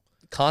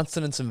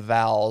consonants and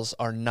vowels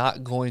are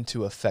not going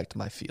to affect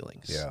my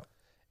feelings. Yeah.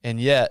 And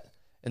yet,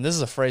 and this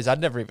is a phrase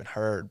I'd never even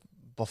heard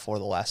before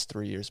the last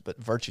 3 years,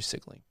 but virtue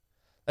signaling.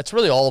 That's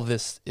really all of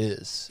this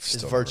is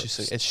virtue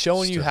signaling. It's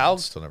showing you how.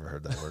 Still never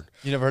heard that word.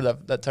 You never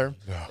heard that term?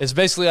 No. It's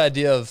basically the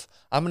idea of,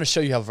 I'm going to show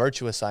you how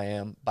virtuous I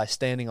am by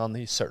standing on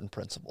these certain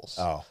principles.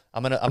 Oh.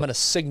 I'm gonna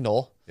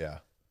signal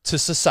to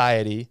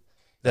society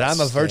that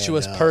I'm a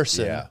virtuous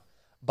person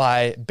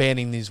by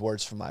banning these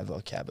words from my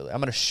vocabulary.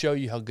 I'm going to show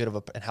you how good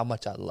of and how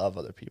much I love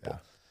other people. Yeah.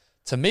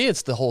 To me,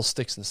 it's the whole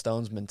sticks and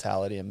stones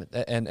mentality,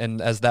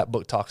 and as that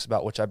book talks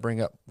about, which I bring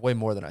up way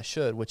more than I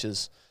should, which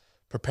is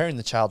preparing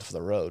the child for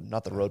the road,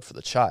 not the road for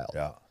the child.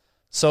 Yeah.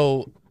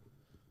 So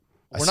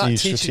we're not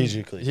teaching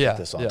strategically put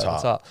this on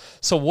top.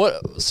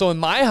 So in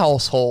my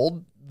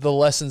household, the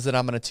lessons that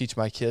I'm going to teach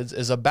my kids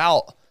is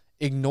about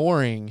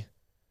ignoring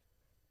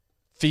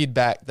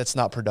feedback that's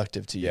not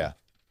productive to you. Yeah.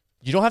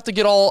 You don't have to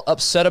get all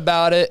upset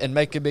about it and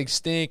make a big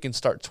stink and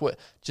start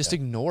just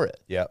ignore it.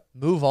 Yeah.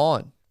 Move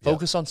on.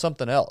 Focus on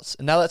something else.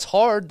 And now that's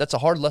hard. That's a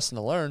hard lesson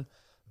to learn.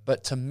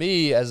 But to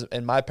me, as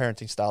in my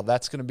parenting style,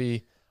 that's going to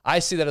be, I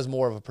see that as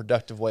more of a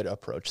productive way to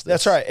approach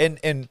this. That's right.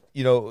 And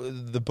you know,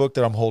 the book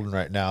that I'm holding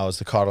right now is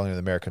The Coddling of the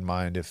American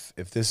Mind. If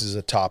this is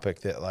a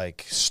topic that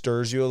like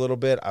stirs you a little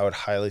bit, I would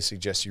highly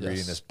suggest you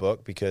reading this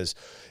book, because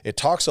it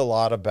talks a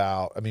lot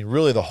about, I mean,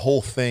 really the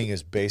whole thing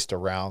is based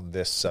around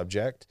this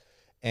subject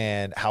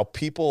and how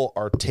people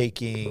are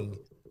taking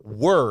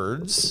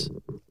words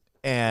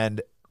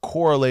and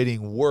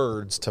correlating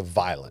words to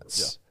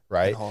violence,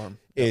 right? And harm.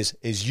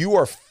 Is you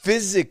are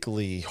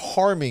physically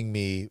harming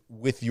me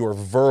with your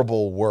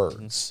verbal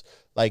words.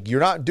 Like,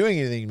 you're not doing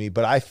anything to me,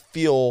 but I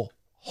feel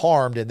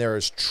harmed, and there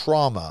is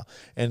trauma.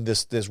 And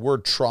this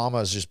word trauma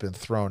has just been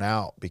thrown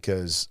out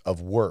because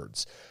of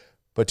words.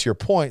 But to your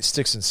point,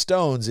 sticks and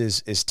stones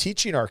is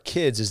teaching our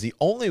kids is the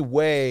only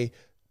way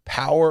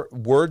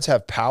words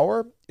have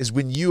power is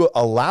when you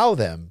allow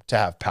them to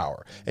have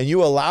power, and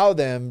you allow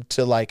them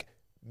to like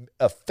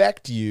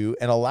affect you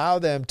and allow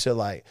them to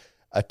like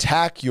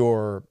attack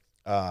your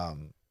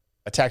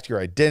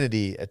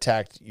identity,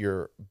 attack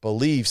your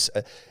beliefs,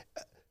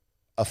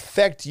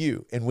 affect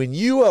you. And when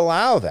you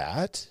allow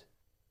that,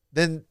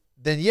 then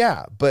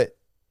yeah, but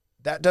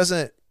that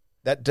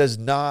does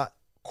not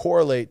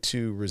correlate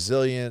to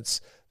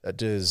resilience. That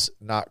does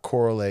not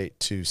correlate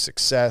to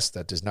success.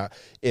 That does not,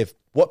 if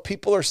what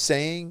people are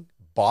saying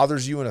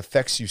bothers you and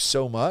affects you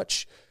so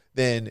much,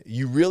 then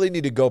you really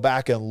need to go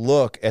back and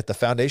look at the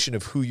foundation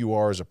of who you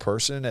are as a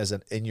person,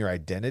 in your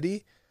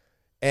identity.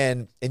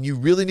 And you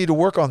really need to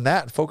work on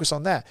that and focus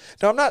on that.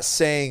 Now, I'm not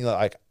saying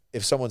like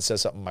if someone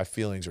says something, my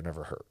feelings are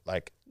never hurt.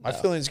 Like my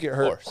feelings get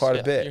hurt quite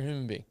a bit. You're a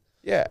human being.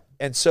 Yeah.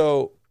 And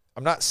so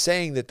I'm not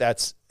saying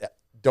that's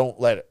don't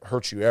let it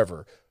hurt you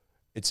ever.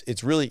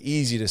 It's really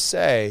easy to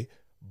say,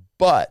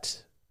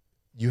 but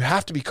you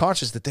have to be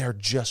conscious that they are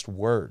just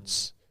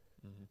words.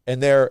 Mm-hmm.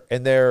 And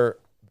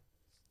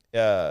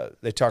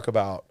they talk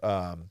about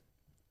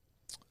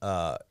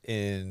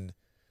in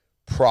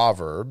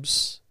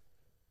Proverbs,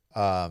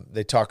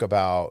 they talk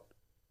about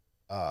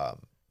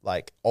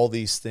like all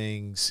these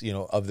things, you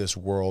know, of this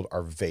world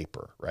are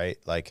vapor, right?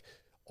 Like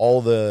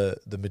all the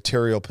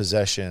material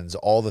possessions,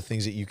 all the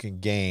things that you can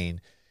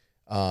gain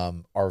are,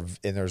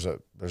 and there's a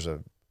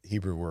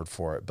Hebrew word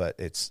for it, but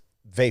it's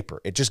vapor.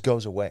 It just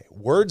goes away.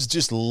 Words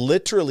just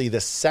literally, the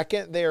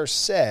second they are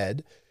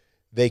said,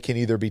 they can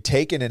either be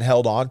taken and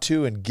held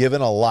onto and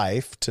given a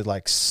life to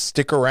like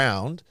stick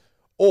around,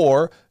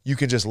 or you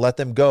can just let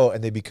them go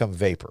and they become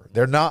vapor.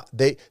 They're not,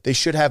 they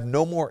should have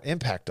no more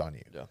impact on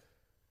you. Yeah.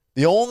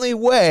 The only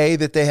way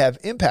that they have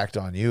impact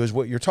on you is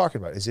what you're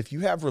talking about, is if you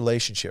have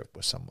relationship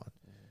with someone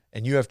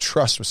and you have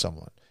trust with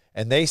someone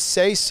and they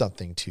say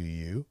something to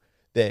you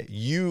that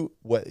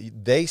what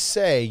they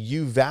say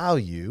you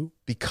value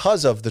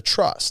because of the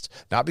trust,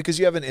 not because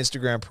you have an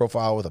Instagram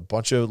profile with a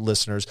bunch of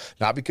listeners,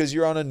 not because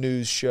you're on a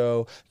news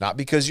show, not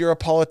because you're a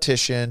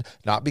politician,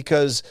 not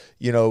because,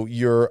 you know,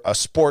 you're a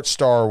sports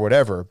star or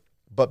whatever,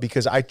 but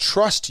because I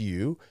trust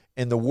you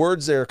and the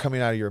words that are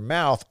coming out of your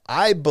mouth,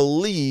 I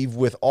believe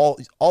with all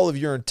of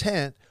your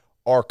intent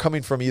are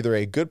coming from either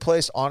a good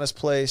place, honest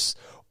place,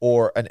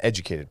 or an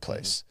educated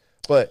place.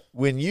 But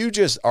when you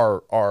just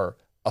are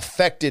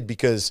affected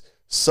because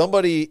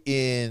somebody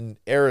in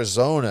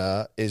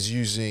Arizona is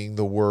using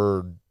the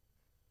word,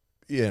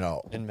 you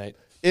know,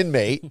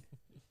 inmate,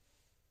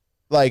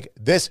 like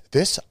this,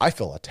 I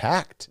feel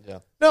attacked. Yeah.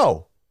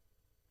 No,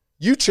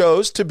 you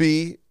chose to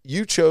be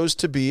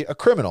a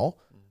criminal,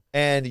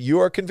 and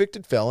you are a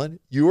convicted felon.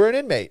 You were an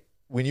inmate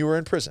when you were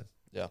in prison.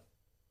 Yeah.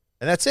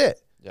 And that's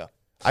it. Yeah.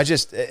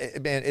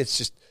 Man, it's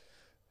just,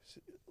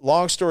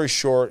 long story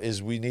short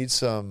is we need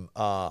some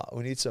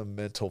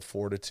mental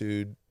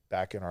fortitude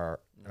back in our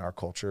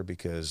culture,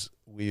 because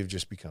we've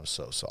just become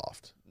so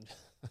soft.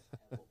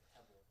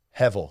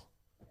 Hevel.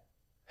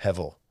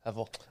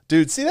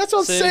 Dude, see, that's what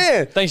I'm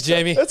saying. Thanks,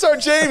 Jamie. That's our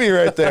Jamie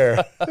right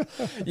there.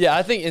 Yeah,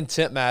 I think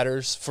intent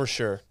matters for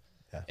sure.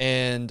 Yeah.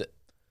 And,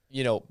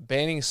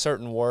 banning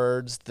certain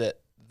words that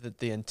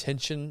the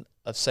intention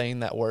of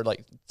saying that word,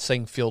 like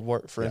saying field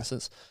work, for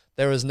instance,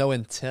 there was no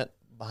intent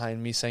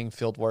behind me saying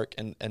field work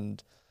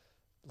and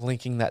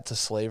linking that to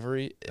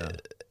slavery. Yeah.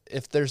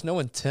 If there's no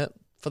intent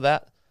for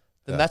that,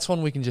 then that's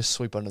when we can just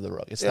sweep under the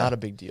rug. It's not a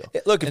big deal.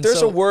 Look, if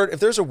there's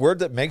a word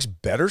that makes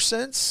better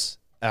sense,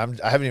 I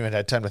haven't even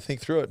had time to think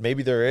through it.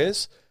 Maybe there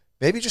is.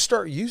 Maybe just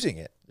start using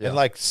it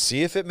and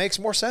see if it makes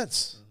more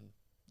sense.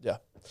 Mm-hmm. Yeah.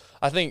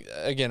 I think,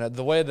 again,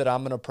 the way that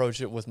I'm going to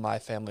approach it with my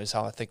family is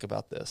how I think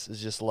about this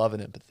is just love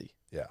and empathy.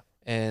 Yeah.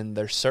 And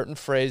there's certain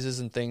phrases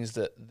and things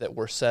that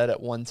were said at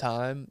one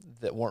time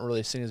that weren't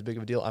really seen as big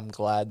of a deal. I'm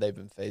glad they've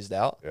been phased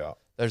out. Yeah.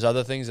 There's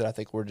other things that I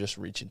think we're just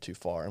reaching too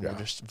far, and we're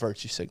just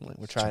virtue signaling.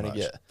 We're trying to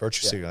get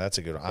virtue signaling. That's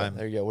a good one.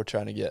 There you go. We're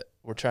trying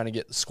to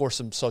get score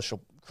some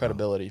social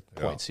credibility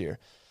points here.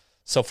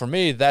 So for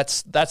me,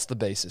 that's the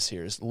basis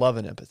here is love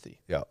and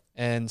empathy. Yeah.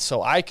 And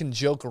so I can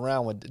joke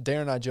around with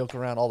Darren. And I joke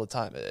around all the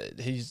time.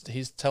 He's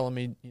telling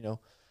me,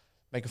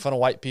 making fun of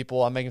white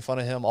people. I'm making fun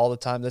of him all the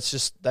time. That's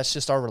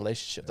just our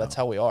relationship. That's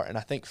how we are. And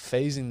I think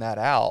phasing that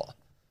out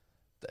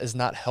is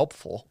not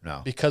helpful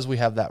because we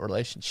have that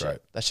relationship. Right.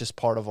 That's just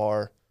part of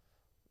our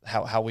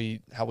how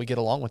we get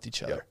along with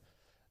each other. Yep.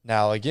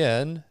 Now,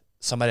 again,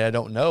 somebody I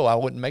don't know, I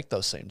wouldn't make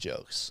those same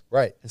jokes.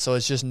 Right. And so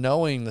it's just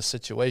knowing the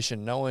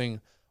situation,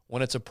 knowing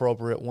when it's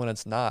appropriate, when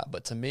it's not.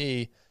 But to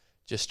me,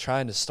 just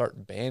trying to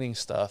start banning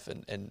stuff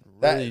and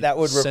really that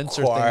would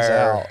censor things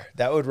out.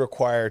 That would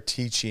require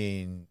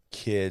teaching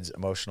kids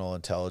emotional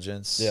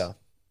intelligence. Yeah.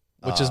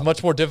 Which is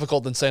much more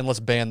difficult than saying, let's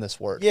ban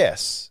this word.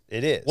 Yes,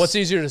 it is. What's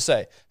easier to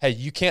say? Hey,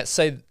 you can't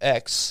say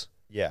X.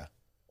 Yeah.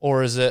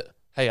 Or is it,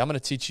 hey, I'm going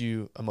to teach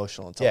you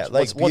emotional intelligence? Yeah,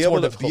 like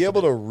be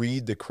able to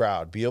read the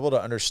crowd, be able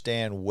to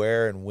understand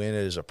where and when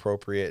it is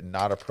appropriate and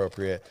not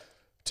appropriate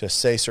to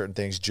say certain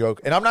things, joke.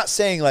 And I'm not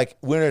saying like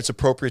when it's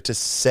appropriate to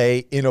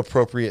say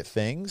inappropriate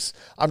things.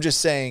 I'm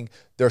just saying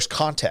there's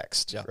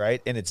context,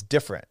 right? And it's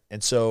different.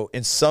 And so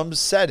in some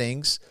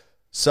settings,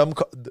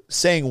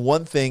 saying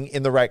one thing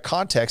in the right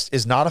context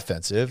is not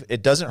offensive.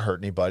 It doesn't hurt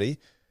anybody.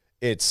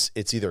 It's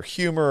either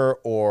humor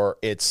or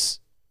it's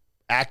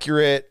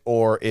accurate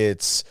or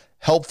it's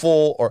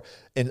helpful, or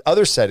in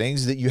other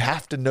settings that you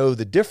have to know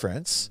the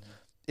difference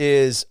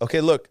is, okay,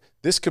 look,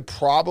 this could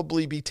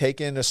probably be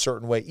taken a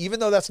certain way. Even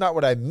though that's not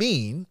what I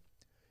mean,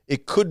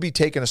 it could be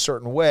taken a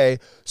certain way.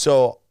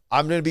 So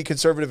I'm going to be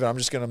conservative and I'm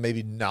just going to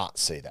maybe not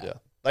say that. Yeah.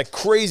 Like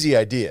crazy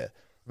idea.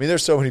 I mean,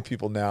 there's so many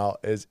people now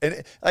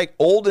like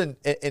old and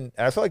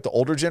I feel like the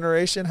older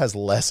generation has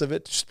less of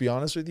it, just to be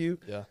honest with you.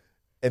 Yeah.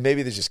 And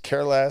maybe they just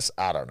care less.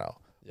 I don't know.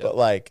 Yeah. But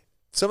like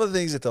some of the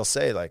things that they'll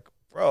say, like,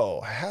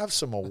 bro, have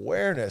some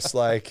awareness.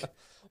 Like,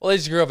 well, they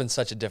just grew up in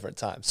such a different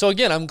time. So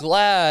again, I'm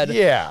glad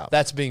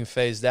that's being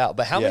phased out.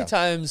 But how many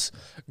times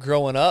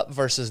growing up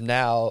versus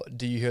now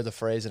do you hear the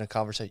phrase in a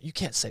conversation, you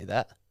can't say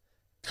that?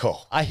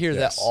 Oh, I hear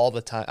that all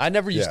the time. I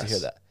never used to hear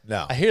that.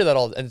 No. I hear that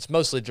and it's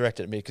mostly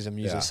directed at me because I'm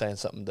usually saying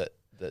something that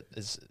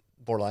is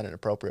borderline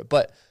inappropriate.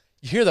 But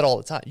you hear that all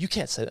the time. You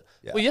can't say that.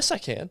 Yeah. Well, yes, I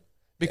can.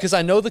 Because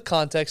I know the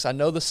context, I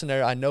know the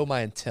scenario, I know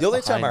my intent. The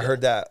only time I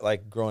heard that,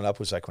 like growing up,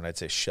 was like when I'd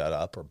say "shut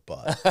up" or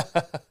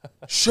 "but."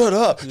 Shut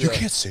up! You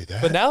can't say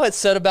that. But now it's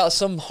said about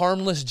some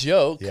harmless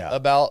joke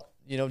about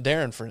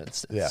Darren, for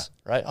instance. Yeah.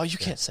 Right. Oh, you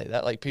can't say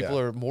that. Like people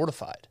are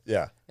mortified.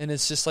 Yeah. And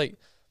it's just like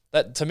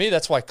that. To me,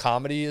 that's why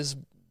comedy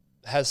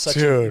has such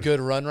a good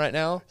run right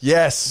now.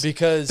 Yes.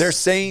 Because they're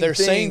saying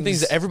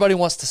things that everybody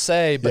wants to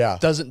say,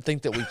 but doesn't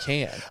think that we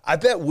can. I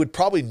bet would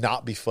probably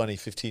not be funny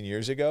 15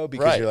 years ago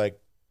because you're like.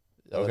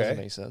 Okay. That doesn't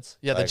make sense.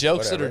 Yeah, like, the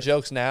jokes that are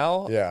jokes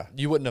now,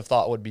 you wouldn't have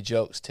thought would be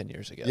jokes 10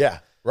 years ago. Yeah,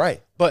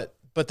 right. But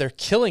they're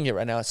killing it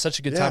right now. It's such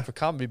a good time for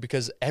comedy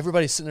because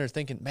everybody's sitting there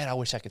thinking, man, I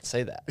wish I could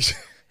say that.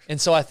 And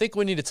so I think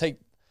we need to take,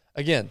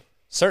 again,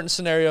 certain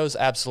scenarios,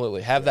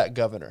 absolutely, have that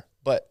governor.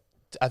 But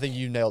I think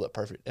you nailed it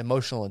perfect.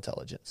 Emotional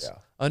intelligence. Yeah.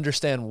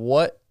 Understand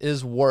what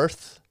is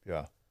worth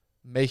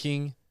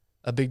making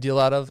a big deal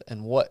out of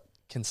and what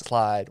can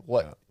slide,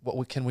 what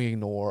can we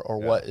ignore, or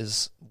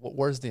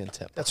where's the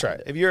intent? That's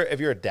right. If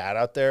you're a dad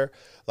out there,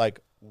 like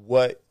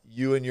what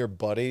you and your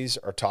buddies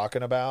are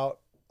talking about,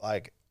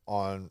 like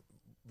on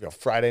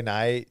Friday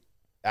night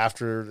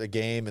after the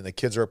game and the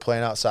kids are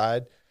playing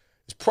outside,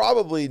 is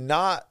probably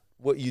not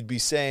what you'd be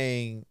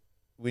saying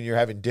when you're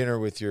having dinner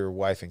with your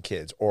wife and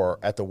kids, or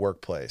at the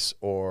workplace,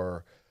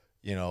 or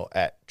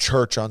at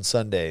church on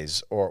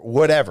Sundays, or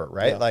whatever.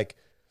 Right? Yeah. Like,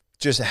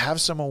 just have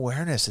some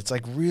awareness. It's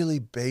like really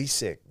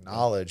basic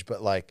knowledge,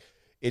 but like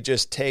it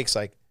just takes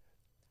like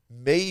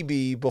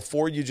maybe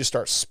before you just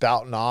start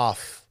spouting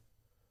off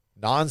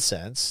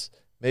nonsense,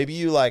 maybe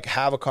you like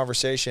have a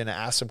conversation and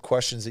ask some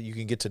questions that you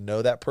can get to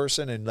know that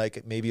person and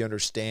like maybe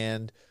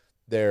understand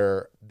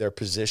their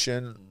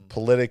position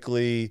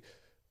politically,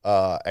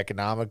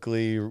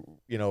 economically,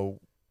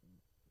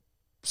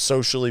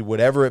 socially,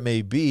 whatever it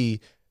may be,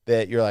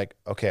 that you're like,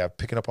 okay, I'm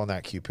picking up on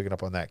that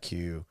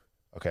cue.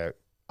 Okay.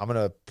 I'm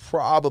going to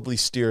probably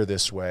steer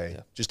this way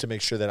just to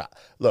make sure that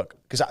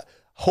because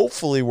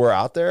hopefully we're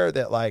out there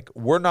that like,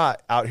 we're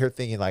not out here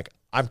thinking like,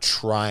 I'm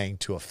trying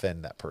to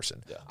offend that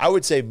person. Yeah. I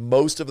would say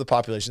most of the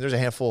population, there's a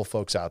handful of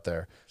folks out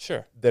there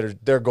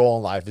that their goal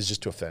in life is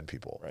just to offend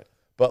people. Right.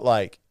 But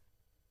like,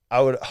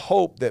 I would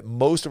hope that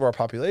most of our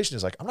population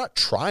is like, I'm not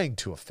trying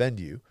to offend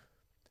you.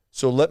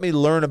 So let me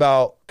learn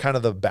about kind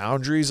of the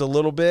boundaries a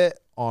little bit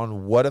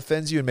on what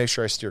offends you and make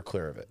sure I steer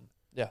clear of it.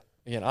 Yeah.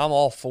 Again, I'm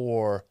all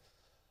for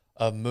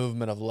a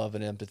movement of love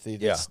and empathy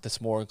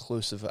that's more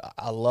inclusive.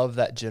 I love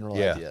that general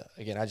idea.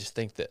 Again, I just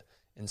think that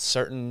in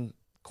certain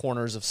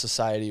corners of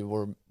society,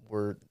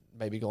 we're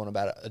maybe going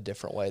about it a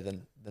different way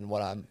than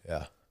what I'm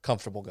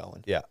comfortable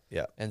going. Yeah,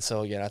 yeah. And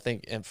so again, I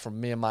think, and for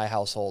me and my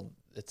household,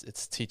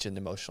 it's teaching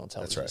emotional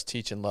intelligence. That's right. It's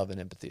teaching love and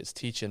empathy. It's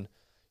teaching,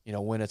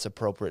 when it's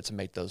appropriate to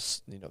make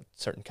those,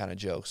 certain kind of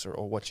jokes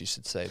or what you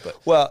should say.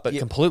 But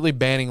completely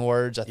banning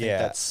words, I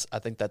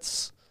think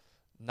that's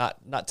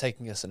not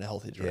taking us in a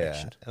healthy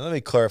direction. Yeah. And let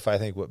me clarify, I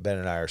think, what Ben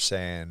and I are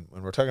saying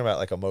when we're talking about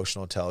like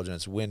emotional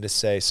intelligence, when to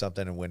say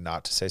something and when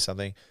not to say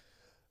something.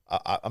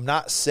 I'm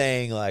not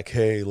saying like,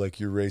 hey, like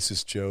your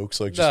racist jokes,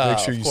 like just make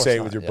sure you say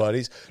it with your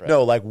buddies. Right.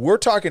 No, like we're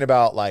talking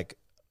about like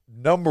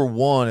number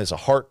one is a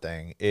heart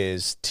thing,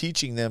 is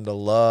teaching them to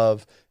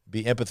love,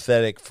 be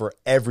empathetic for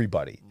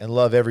everybody and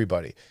love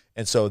everybody.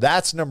 And so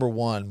that's number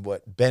one.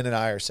 What Ben and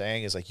I are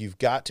saying is like, you've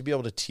got to be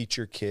able to teach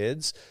your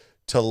kids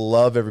to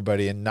love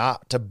everybody and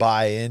not to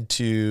buy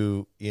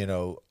into,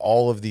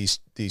 all of these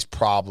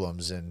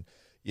problems and,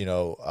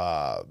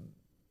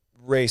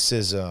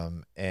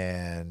 racism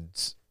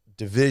and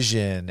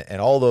division and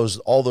all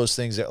those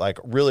things that like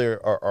really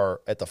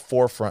are at the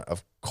forefront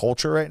of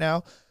culture right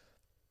now.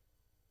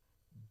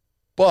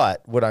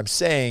 But what I'm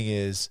saying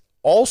is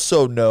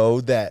also know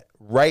that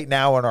right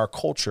now in our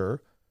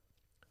culture,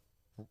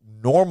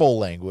 normal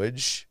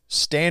language,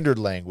 standard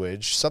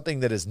language,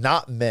 something that is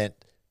not meant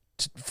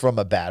from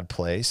a bad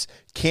place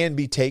can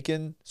be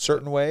taken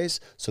certain ways.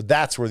 So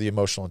that's where the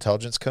emotional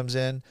intelligence comes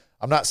in.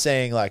 I'm not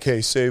saying like,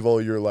 hey, save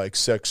all your like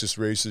sexist,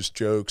 racist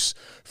jokes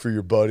for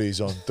your buddies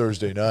on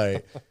Thursday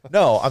night.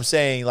 No, I'm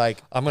saying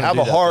like have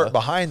a heart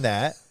behind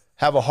that.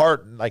 Have a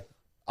heart, like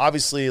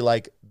obviously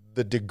like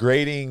the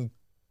degrading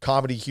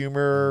comedy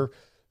humor,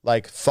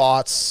 like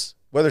thoughts,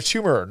 whether it's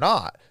humor or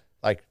not.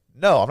 Like,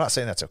 no, I'm not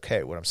saying that's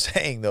okay. What I'm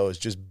saying though is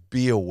just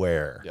be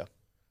aware. Yeah.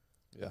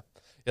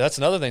 Yeah, that's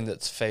another thing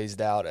that's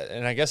phased out,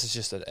 and I guess it's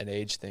just an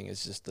age thing,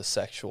 is just the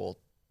sexual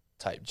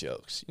type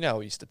jokes. We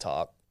used to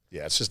talk.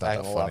 Yeah, it's just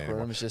not that funny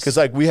anymore. Because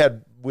like we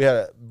had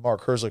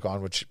Mark Herzlich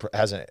on, which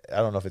hasn't. I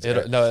don't know if it's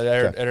aired. No,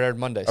 it aired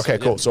Monday. Okay,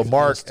 cool. So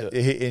Mark,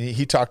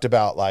 he talked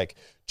about like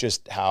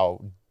just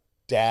how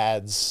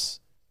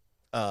dads'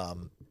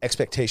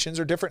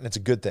 expectations are different, and it's a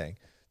good thing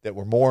that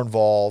we're more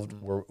involved.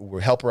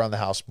 We help around the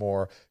house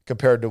more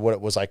compared to what it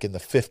was like in the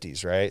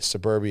 50s, right?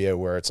 Suburbia,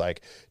 where it's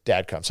like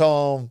dad comes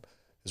home,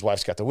 his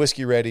wife's got the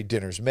whiskey ready,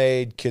 dinner's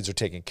made, kids are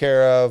taken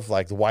care of.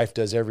 Like the wife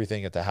does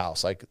everything at the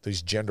house, like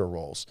these gender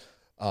roles.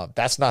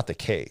 That's not the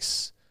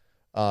case.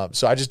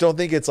 So I just don't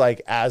think it's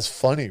like as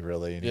funny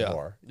really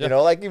anymore. Yeah.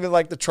 Like even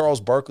like the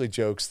Charles Barkley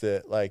jokes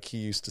that like he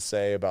used to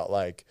say about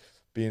like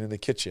being in the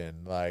kitchen,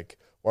 like,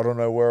 why don't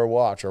I wear a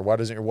watch? Or why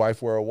doesn't your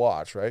wife wear a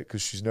watch? Right?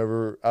 Because she's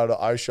never out of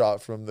eye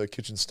shot from the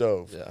kitchen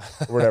stove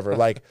or whatever.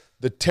 Like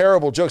the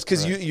terrible jokes.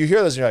 Because you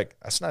hear those and you're like,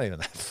 that's not even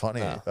that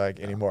funny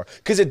anymore.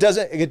 Because it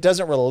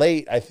doesn't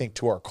relate, I think,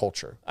 to our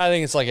culture. I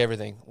think it's like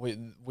everything.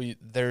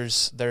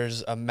 There's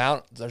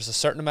a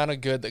certain amount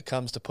of good that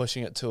comes to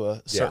pushing it to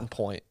a certain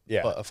point.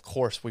 Yeah. But of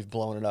course we've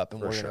blown it up,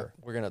 and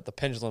the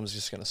pendulum's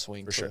just gonna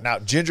swing. For sure. Now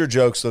ginger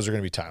jokes, those are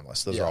gonna be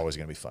timeless. Those are always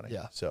gonna be funny.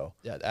 Yeah. So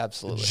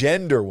absolutely.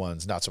 Gender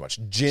ones, not so much.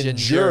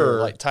 Ginger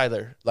like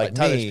Tyler, like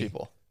Tyler's me,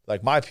 people,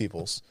 like my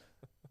peoples.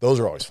 Those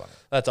are always funny.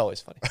 That's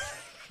always funny.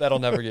 That'll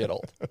never get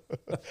old.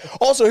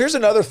 Also, here's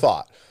another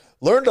thought.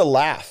 Learn to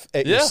laugh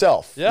at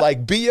yourself. Yeah.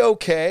 Like, be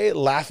okay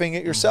laughing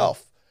at yourself.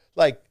 Mm-hmm.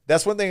 Like,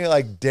 that's one thing,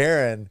 like,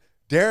 Darren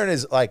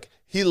is, like,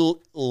 he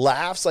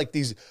laughs, like,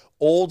 these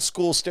old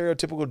school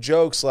stereotypical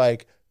jokes.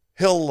 Like,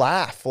 he'll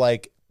laugh,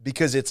 like,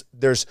 because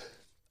there's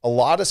a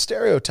lot of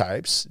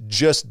stereotypes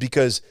just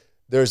because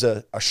there's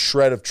a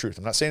shred of truth.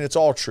 I'm not saying it's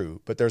all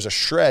true, but there's a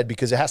shred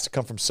because it has to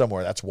come from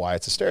somewhere. That's why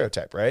it's a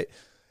stereotype, right?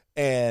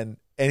 And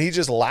he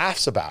just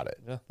laughs about it.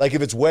 Yeah. Like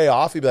if it's way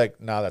off, he'd be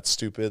like, "No, that's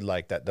stupid.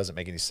 Like that doesn't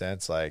make any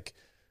sense. Like,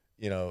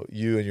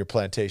 you and your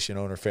plantation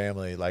owner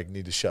family like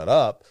need to shut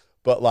up."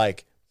 But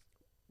like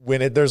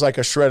when there's like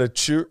a shred of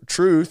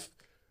truth,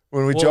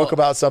 when we joke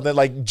about something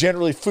like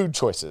generally food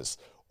choices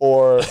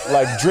or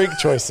like drink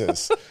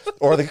choices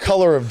or the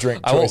color of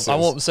drink choices. I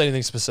won't say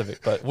anything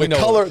specific, but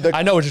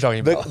I know what you're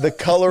talking about. The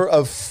color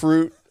of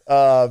fruit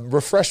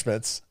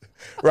refreshments,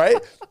 right?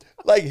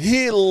 Like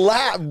he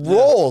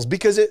rolls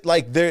because it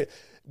like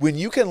when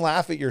you can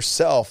laugh at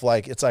yourself,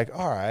 like it's like,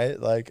 all right,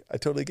 like I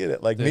totally get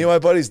it. Like me and my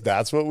buddies,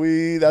 that's what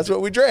we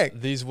drank.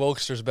 These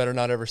Wilksters better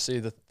not ever see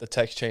the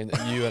text chain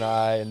that you and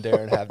I and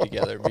Darren have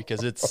together,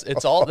 because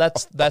it's all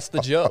that's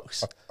the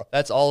jokes.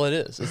 That's all it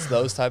is. It's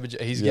those type of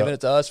he's giving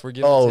it to us, we're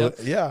giving it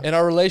to him. Yeah. And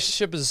our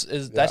relationship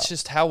is that's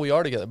just how we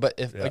are together. But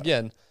if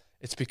again,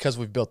 it's because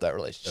we've built that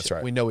relationship. That's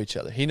right. We know each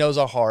other. He knows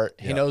our heart.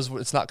 He knows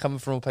it's not coming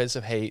from a place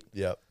of hate.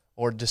 Yep.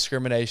 Or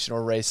discrimination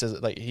or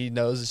racism. Like, he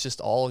knows it's just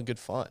all in good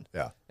fun.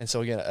 Yeah. And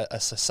so again, a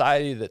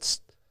society that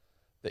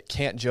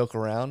can't joke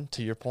around,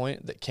 to your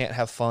point, that can't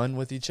have fun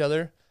with each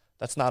other,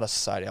 that's not a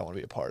society I want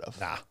to be a part of.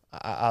 Nah.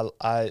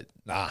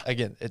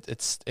 Again,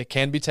 it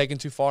can be taken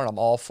too far, and I'm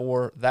all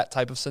for that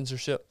type of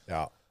censorship.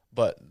 Yeah.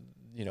 But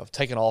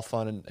taking all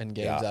fun and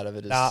games out of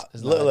it is not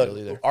ideal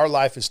either. Our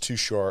life is too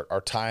short.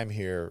 Our time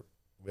here,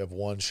 we have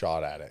one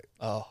shot at it.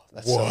 Oh,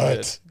 that's so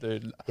good,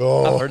 dude.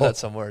 I've heard that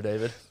somewhere,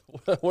 David.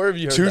 Where have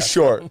you heard too that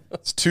short? from?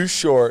 It's too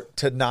short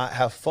to not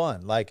have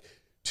fun. Like,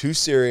 too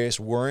serious,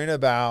 worrying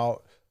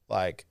about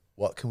like,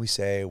 what can we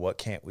say? What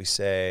can't we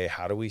say?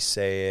 How do we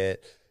say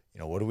it?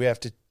 What do we have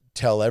to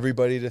tell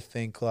everybody to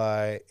think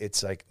like?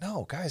 It's like,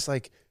 no, guys,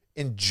 like,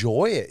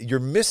 enjoy it. You're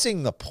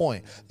missing the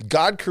point.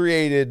 God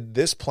created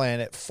this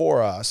planet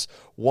for us.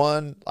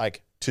 One,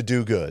 like, to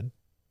do good.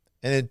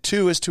 And then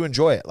two is to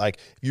enjoy it. Like,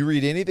 if you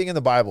read anything in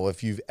the Bible,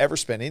 if you've ever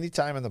spent any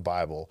time in the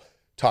Bible,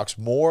 talks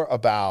more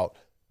about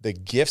the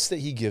gifts that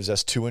he gives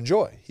us to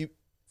enjoy. He,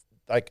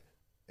 like,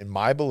 in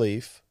my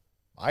belief,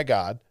 my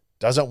God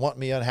doesn't want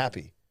me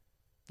unhappy.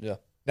 Yeah.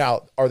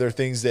 Now, are there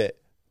things that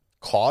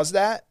cause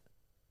that?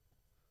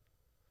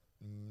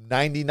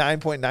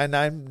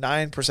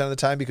 99.999% of the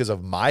time because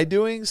of my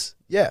doings?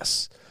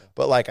 Yes.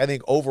 But like, I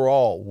think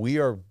overall, we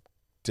are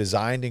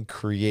designed and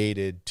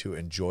created to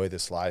enjoy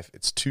this life.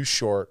 It's too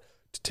short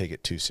to take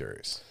it too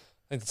serious.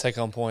 I think the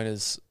take-home point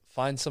is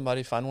find one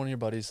of your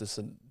buddies that's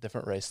a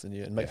different race than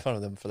you and make fun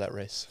of them for that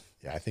race.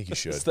 Yeah, I think you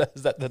should. Is that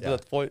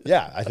the point?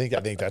 Yeah, I think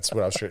that's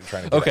what I was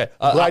trying to do. Okay.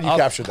 I'm glad you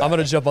captured that. I'm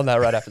going to jump on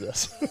that right after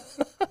this.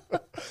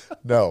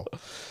 No,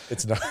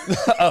 it's not.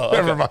 Oh, okay.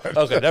 Never mind.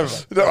 Okay, never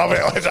mind.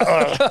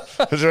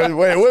 No,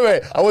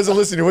 wait. I wasn't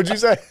listening. What'd you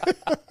say?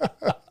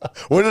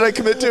 What did I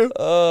commit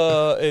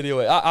to?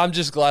 Anyway, I'm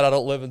just glad I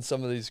don't live in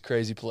some of these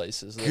crazy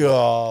places.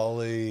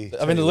 Golly.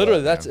 I mean,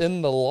 literally, that's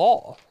in the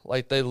law.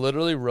 Like, they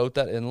literally wrote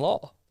that in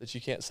law, that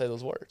you can't say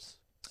those words.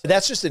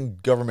 That's just in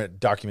government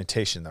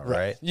documentation, though,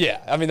 right?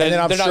 Yeah, I mean, they're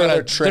not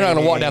going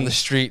to walk down the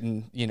street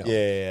and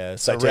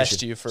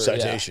arrest you for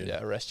citation.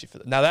 Yeah, arrest you for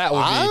that. Now that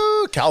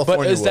would be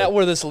California. But is that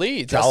where this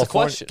leads? That's the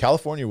question.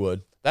 California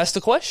would. That's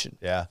the question.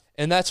 Yeah,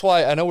 and that's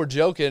why I know we're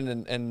joking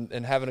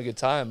and having a good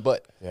time,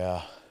 but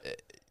yeah,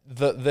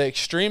 the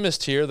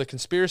extremist here, the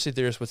conspiracy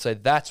theorists would say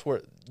that's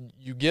where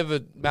you give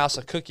a mouse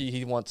a cookie,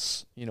 he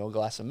wants a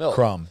glass of milk,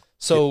 crumb.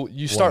 So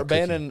you start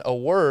banning a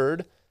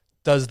word.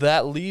 Does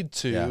that lead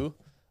to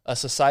a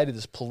society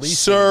that's policing?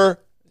 Sir,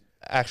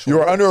 you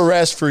are under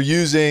arrest for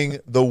using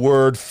the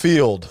word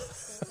field.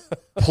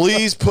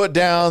 Please put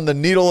down the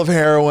needle of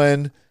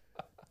heroin.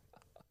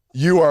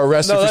 You are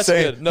arrested for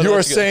saying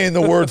saying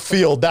the word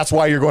field. That's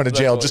why you're going to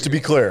jail, just to be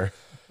clear.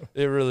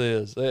 It really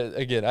is.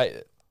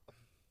 Again,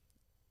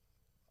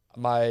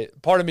 my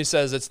part of me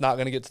says it's not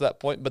going to get to that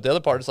point, but the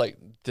other part is like,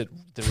 did we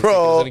think it was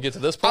going to get to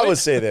this point? I would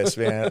say this,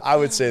 man. I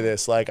would say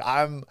this. Like,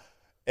 I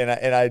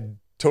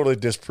totally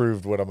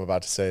disproved what I'm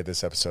about to say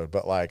this episode,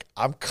 but like,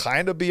 I'm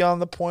kind of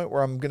beyond the point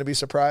where I'm going to be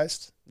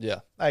surprised.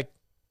 Yeah. Like,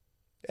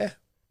 it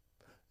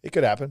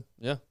could happen.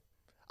 Yeah.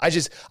 I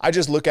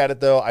just look at it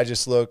though. I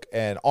just look,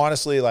 and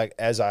honestly, like,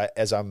 as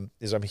I'm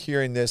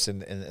hearing this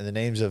and the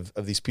names of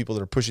these people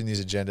that are pushing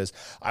these agendas,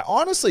 I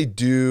honestly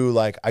do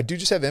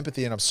just have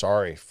empathy, and I'm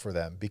sorry for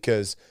them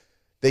because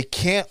they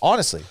can't,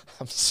 honestly.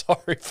 I'm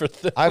sorry for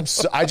them.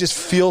 I just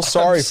feel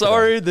sorry I'm for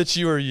sorry them. that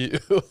you are you.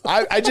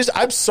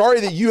 I'm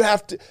sorry that you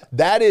have to,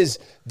 that is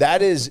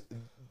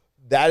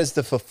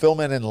the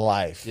fulfillment in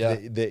life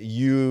that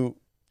you,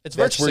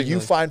 that's where you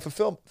find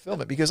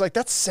fulfillment, because like,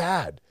 that's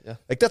sad. Yeah.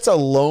 Like, that's a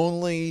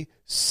lonely,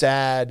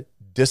 sad,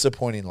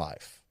 disappointing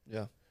life.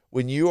 Yeah.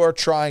 When you are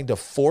trying to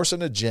force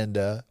an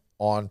agenda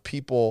on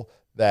people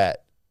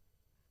that,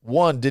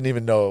 one, didn't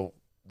even know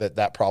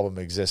that problem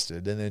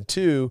existed, and then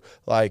two,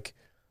 like,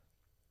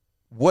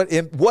 what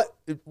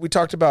we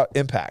talked about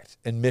impact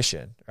and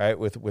mission, right?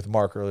 With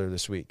Mark earlier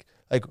this week.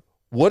 Like,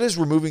 what is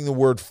removing the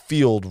word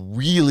field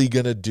really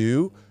going to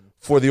do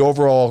for the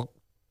overall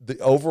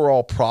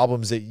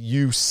problems that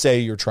you say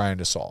you're trying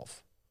to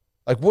solve?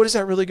 Like, what is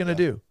that really going to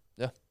do?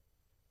 Yeah.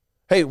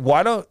 Hey,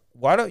 why don't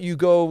you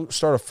go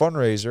start a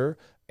fundraiser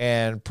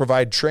and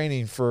provide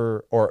training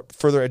or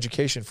further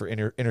education for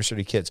inner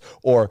city kids,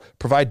 or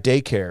provide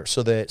daycare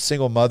so that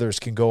single mothers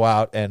can go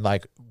out and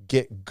like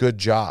get good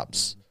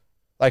jobs?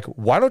 Like,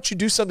 why don't you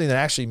do something that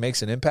actually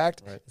makes an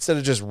impact instead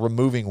of just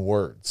removing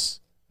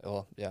words?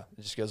 Well, yeah,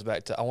 it just goes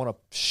back to, I want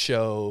to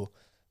show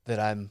that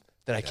I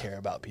care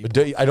about people.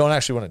 But I don't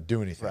actually want to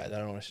do anything. Right, I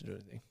don't want to do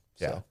anything.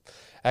 Yeah. So,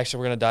 actually,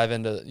 we're going to dive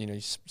into, you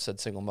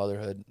said single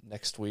motherhood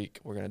next week.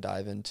 We're going to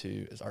dive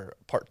into our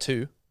part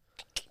 2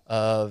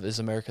 of is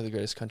America the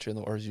greatest country in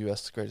the world, or is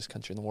U.S. the greatest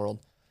country in the world?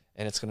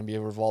 And it's going to be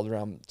revolved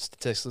around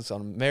statistics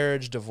on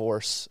marriage,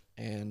 divorce,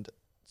 and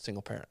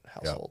single parent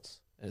households.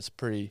 Yep. And it's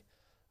pretty.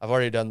 I've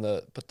already done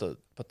put the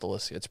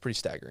list here. It's pretty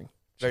staggering,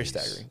 very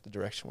staggering the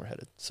direction we're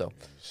headed. So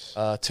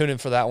tune in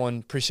for that one.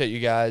 Appreciate you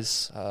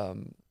guys.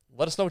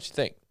 Let us know what you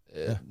think.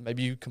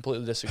 Maybe you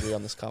completely disagree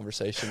on this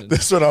conversation.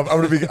 This one, I'm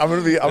gonna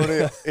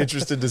be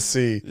interested to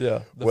see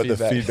what the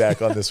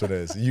feedback on this one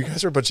is. You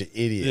guys are a bunch of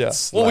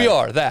idiots. Yeah. Well, we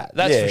are that's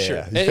for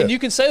sure. And you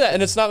can say that,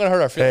 and it's not gonna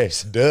hurt our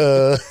feelings. Hey,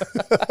 duh.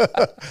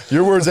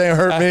 Your words ain't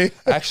hurt me.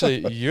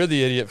 Actually, you're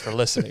the idiot for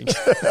listening.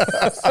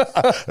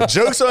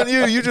 Joke's on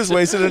you. You just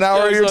wasted an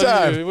hour of your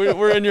time.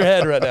 We're in your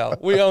head right now.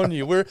 We own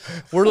you. We're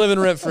living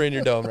rent free in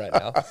your dome right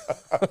now.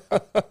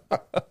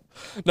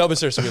 No, but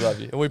seriously, we love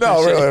you. And we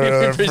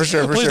appreciate for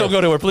sure. Please don't go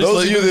anywhere. Please,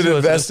 those of you that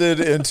invested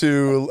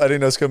into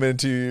letting us come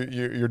into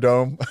your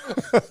dome,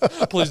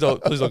 please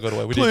don't go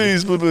away.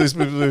 Please.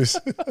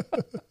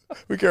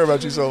 We care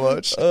about you so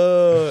much.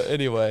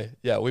 Anyway,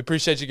 we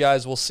appreciate you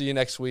guys. We'll see you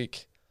next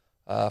week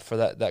for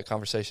that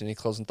conversation. Any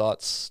closing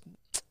thoughts,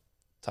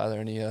 Tyler?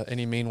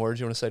 Any mean words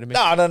you want to say to me?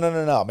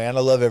 No, man. I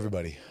love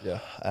everybody. Yeah,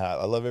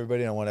 I love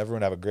everybody, and I want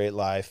everyone to have a great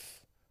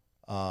life.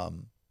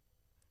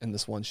 In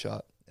this one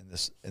shot.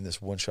 In this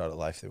one shot of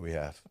life that we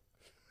have.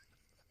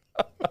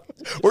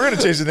 We're going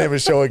to change the name of the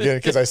show again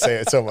because I say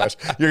it so much.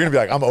 You're going to be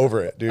like, I'm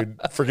over it, dude.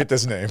 Forget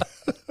this name.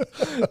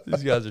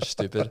 These guys are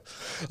stupid.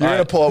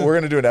 We're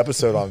going to do an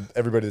episode on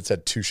everybody that's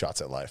had 2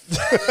 shots at life.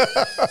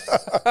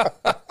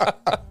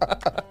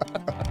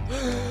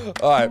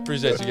 All right.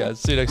 Appreciate you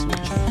guys. See you next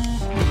week.